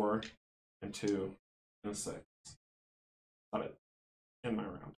 4, 4, and 2, and a 6. Got it. In my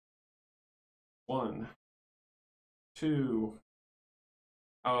round. 1, 2.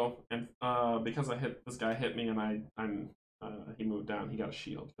 Oh, and because I hit, this guy hit me and he moved down. He got a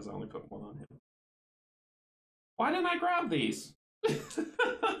shield because I only put 1 on him. Why didn't I grab these?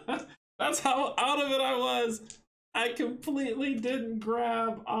 That's how out of it I was. I completely didn't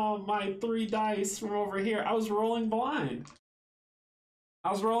grab my 3 dice from over here. I was rolling blind.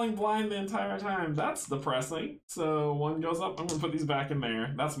 I was rolling blind the entire time. That's depressing. So 1 goes up. I'm gonna put these back in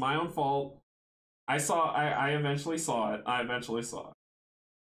there. That's my own fault. I eventually saw it. I eventually saw it.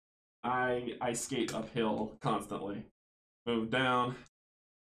 I skate uphill constantly. Move down.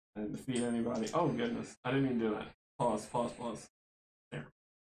 I didn't defeat anybody. Oh goodness. I didn't even do that. Pause, pause, pause. There.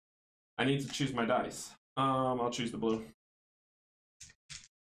 I need to choose my dice. I'll choose the blue.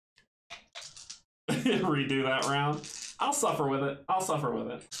 Redo that round. I'll suffer with it. I'll suffer with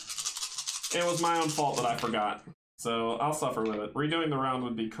it. It was my own fault that I forgot. So I'll suffer with it. Redoing the round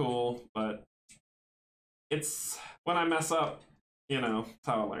would be cool, but it's when I mess up, you know, that's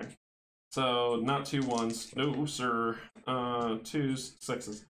how I learn. So not 2 1s. No, sir. 2s,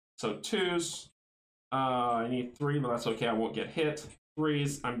 6s. So 2s. I need 3, but that's okay. I won't get hit.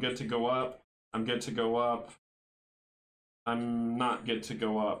 3s. I'm good to go up. I'm good to go up. I'm not good to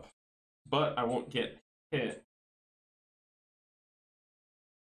go up. But I won't get hit.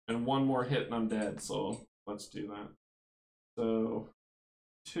 And 1 more hit and I'm dead, so let's do that. So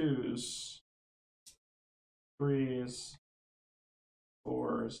 2s, 3s,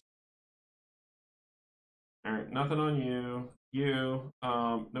 4s. Alright, nothing on you. You,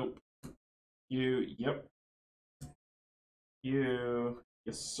 nope. You, yep. You,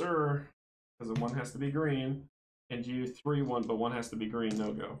 yes sir. Because 1 has to be green. And you 3, 1, but 1 has to be green,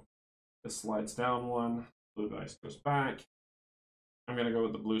 no go. This slides down 1. Blue dice goes back. I'm gonna go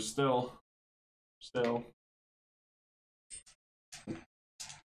with the blue still. Still.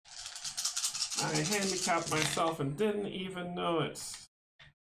 I handicapped myself and didn't even know it.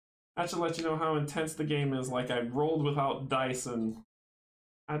 That should let you know how intense the game is. Like, I rolled without dice, and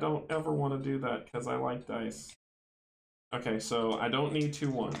I don't ever want to do that because I like dice. Okay, so I don't need 2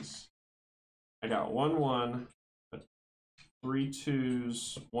 1s. I got 1 1, 3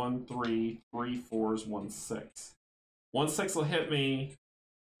 2s, 1 3, 3 4s, 1 6. 1 6 will hit me.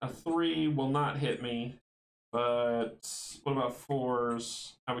 A 3 will not hit me. But what about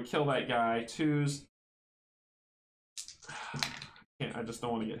 4s? I would kill that guy. 2s. I just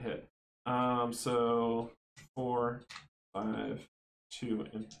don't want to get hit. So 4, 5, 2,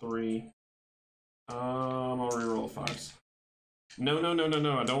 and 3. I'll reroll the 5s. No, no, no, no,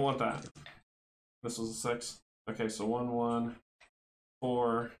 no. I don't want that. This was a 6. Okay, so 1, 1,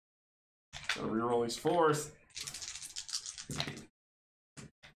 4. Gotta reroll these 4s.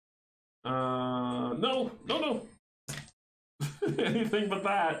 No, no, no. Anything but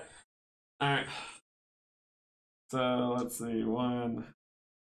that. Alright. So let's see. 1.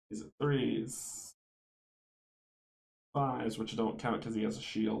 These are 3s. 5s, which don't count because he has a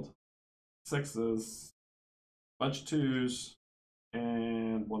shield. 6s. Bunch of 2s.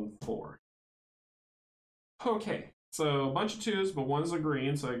 And 1 4. Okay. So a bunch of 2s, but 1's a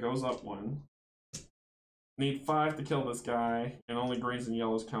green, so it goes up 1. Need 5 to kill this guy, and only greens and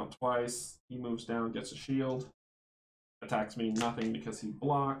yellows count twice. He moves down, gets a shield. Attacks me nothing because he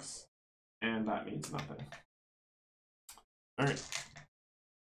blocks, and that means nothing. Alright.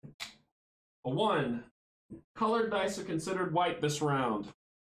 A 1. Colored dice are considered white this round.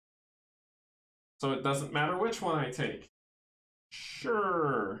 So it doesn't matter which one I take.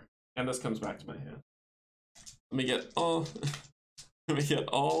 Sure. And this comes back to my hand. Let me get all let me get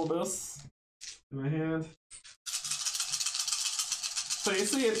all this in my hand. So you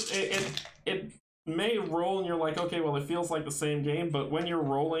see it may roll and you're like, okay, well it feels like the same game, but when you're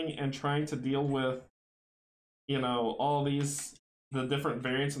rolling and trying to deal with, you know, all these the different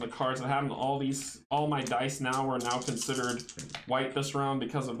variants and the cards that happen, all my dice now are now considered white this round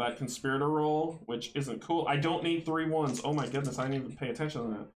because of that conspirator roll, which isn't cool. I don't need 3 1s. Oh my goodness, I didn't even pay attention to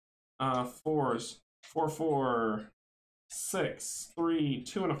that. 4s. 4 4. 6, 3,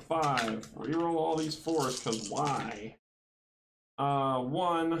 2, and a 5. Reroll all these 4s, because why?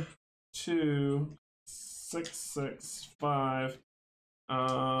 1, 2, 6, 6, 5.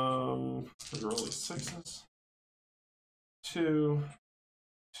 Reroll these 6s. 2,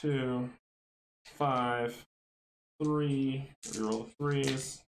 2, 5, 3. Reroll the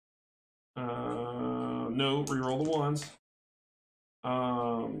 3s. No, reroll the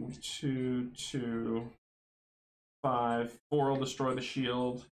 1s. 2, 2, 5. 4 will destroy the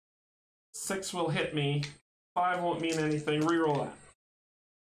shield. 6 will hit me. 5 won't mean anything. Reroll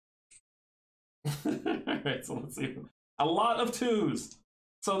that. Alright, so let's see. A lot of 2s.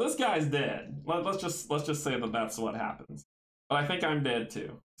 So this guy's dead. Let's just say that that's what happens. But I think I'm dead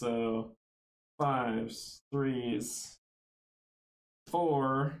too. So 5s, 3s,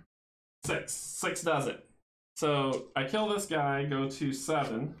 4, 6. 6 does it. So I kill this guy, go to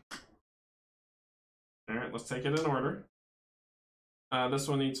 7. All right, let's take it in order. This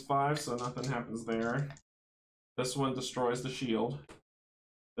one needs 5, so nothing happens there. This one destroys the shield.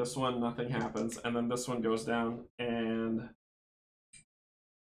 This one, nothing happens. And then this one goes down, and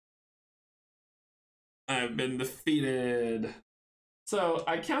I've been defeated. So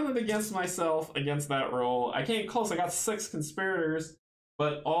I counted against myself against that roll. I came close. I got 6 conspirators,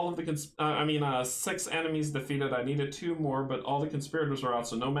 but all of the 6 enemies defeated. I needed 2 more, but all the conspirators are out.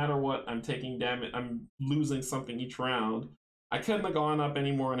 So no matter what, I'm taking damage. I'm losing something each round. I couldn't have gone up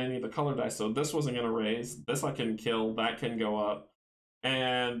anymore on any of the color dice, so this wasn't going to raise. This I can kill. That can go up.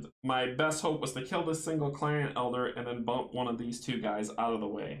 And my best hope was to kill this single Client Elder and then bump one of these 2 guys out of the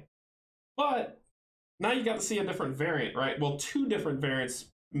way. But now you got to see a different variant, right? Well, 2 different variants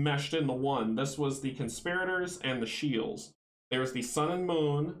meshed into one. This was the Conspirators and the Shields. There was the Sun and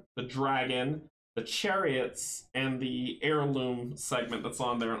Moon, the Dragon, the Chariots, and the Heirloom segment that's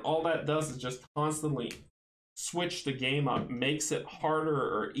on there. And all that does is just constantly switch the game up, makes it harder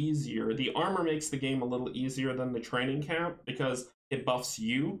or easier. The armor makes the game a little easier than the training camp because it buffs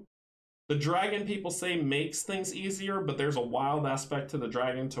you. The dragon, people say, makes things easier, but there's a wild aspect to the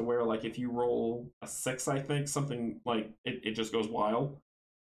dragon to where, like, if you roll a 6, I think, something like it just goes wild.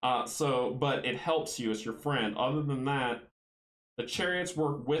 But it helps you, it's your friend. Other than that, the chariots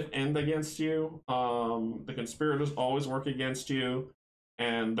work with and against you. The conspirators always work against you.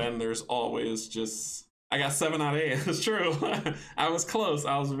 And then there's always just... I got 7 out of 8. It's true. I was close.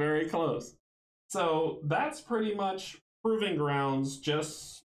 I was very close. So that's pretty much Proving Grounds.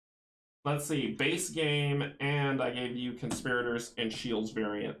 Just, let's see, base game, and I gave you Conspirators and Shields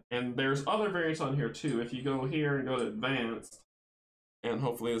variant. And there's other variants on here too. If you go here and go to Advanced, and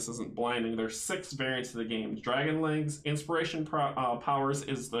hopefully this isn't blinding, there's 6 variants of the game. Dragon Legs, Inspiration Powers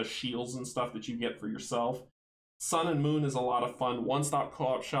is the shields and stuff that you get for yourself. Sun and Moon is a lot of fun. One Stop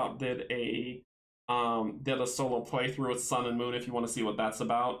Co-op Shop did a solo playthrough with Sun and Moon if you want to see what that's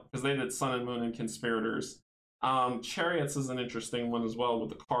about, because they did Sun and Moon and Conspirators. Chariots is an interesting one as well, with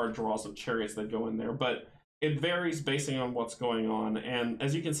the card draws of chariots that go in there, but it varies basing on what's going on. And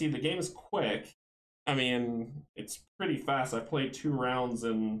as you can see, the game is quick. I mean, it's pretty fast. I played 2 rounds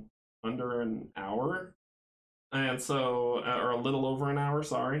in under an hour, and so, or a little over an hour,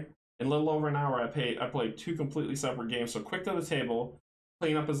 sorry. In a little over an hour, I played 2 completely separate games, so quick to the table.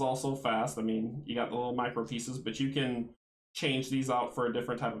 Cleanup is also fast. I mean, you got the little micro pieces, but you can change these out for a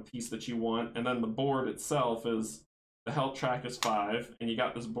different type of piece that you want. And then the board itself is, the health track is 5, and you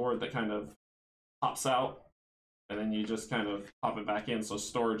got this board that kind of pops out, and then you just kind of pop it back in, so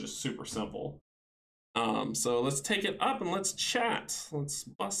storage is super simple. So let's take it up and let's chat. Let's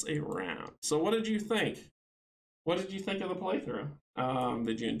bus a round. So what did you think? What did you think of the playthrough?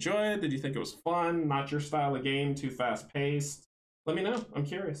 Did you enjoy it? Did you think it was fun? Not your style of game? Too fast paced? Let me know. I'm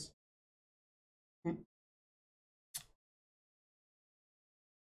curious.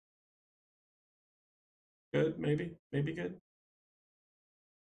 Good, maybe. Maybe good.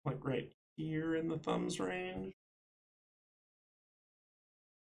 Like right here in the thumbs range.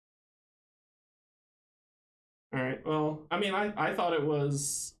 All right. Well, I mean, I thought it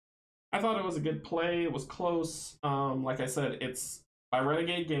was a good play. It was close. Like I said, it's by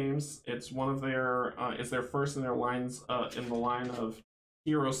Renegade Games. It's one of their it's their first in their lines in the line of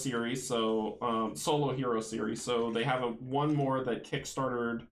hero series, so solo hero series. So they have one more that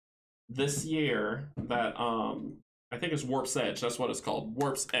kickstarted this year that I think is Warp's Edge. That's what it's called,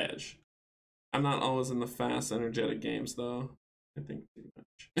 Warp's Edge. I'm not always in the fast, energetic games though. I think too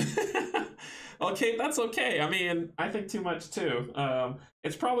much. Okay, that's okay. I mean, I think too much too.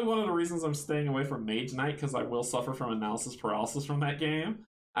 It's probably one of the reasons I'm staying away from Mage Knight, because I will suffer from analysis paralysis from that game.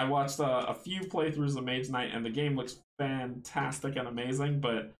 I watched a few playthroughs of Mage Knight, and the game looks fantastic and amazing,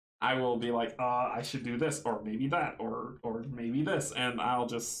 but I will be like, I should do this, or maybe that, or maybe this, and I'll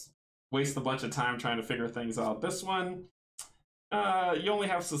just waste a bunch of time trying to figure things out. This one, you only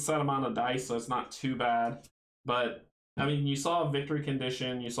have a set amount of dice, so it's not too bad, but I mean, you saw a victory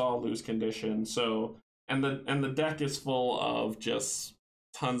condition, you saw a lose condition, so and the deck is full of just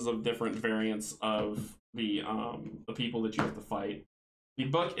tons of different variants of the people that you have to fight. The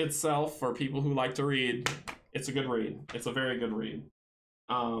book itself, for people who like to read, it's a good read. It's a very good read.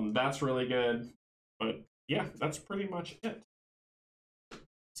 That's really good. But yeah, that's pretty much it.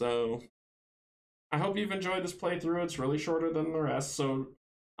 So I hope you've enjoyed this playthrough. It's really shorter than the rest, so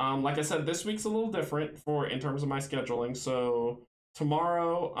like I said, this week's a little different in terms of my scheduling. So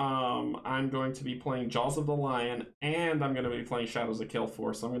tomorrow, I'm going to be playing Jaws of the Lion, and I'm going to be playing Shadows of Kill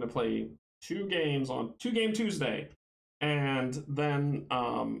Force. So I'm going to play 2 games on 2 Game Tuesday. and then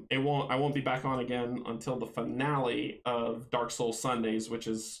I won't be back on again until the finale of Dark Souls Sundays, which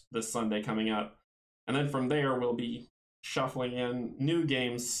is this Sunday coming up. And then from there, we'll be shuffling in new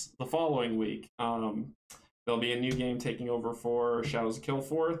games the following week. There'll be a new game taking over for Shadows of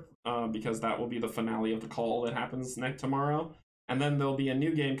Killforth, because that will be the finale of the call that happens next tomorrow. And then there'll be a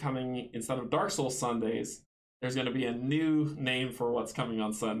new game coming instead of Dark Souls Sundays. There's going to be a new name for what's coming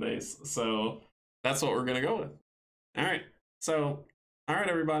on Sundays. So that's what we're going to go with. All right. So, all right,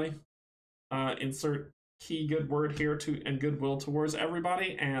 everybody. Insert key good word here and goodwill towards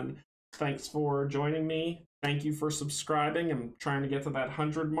everybody. And thanks for joining me. Thank you for subscribing. I'm trying to get to that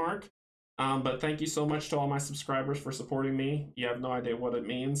 100 mark. But thank you so much to all my subscribers for supporting me. You have no idea what it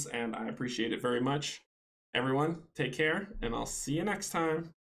means, and I appreciate it very much. Everyone, take care, and I'll see you next time.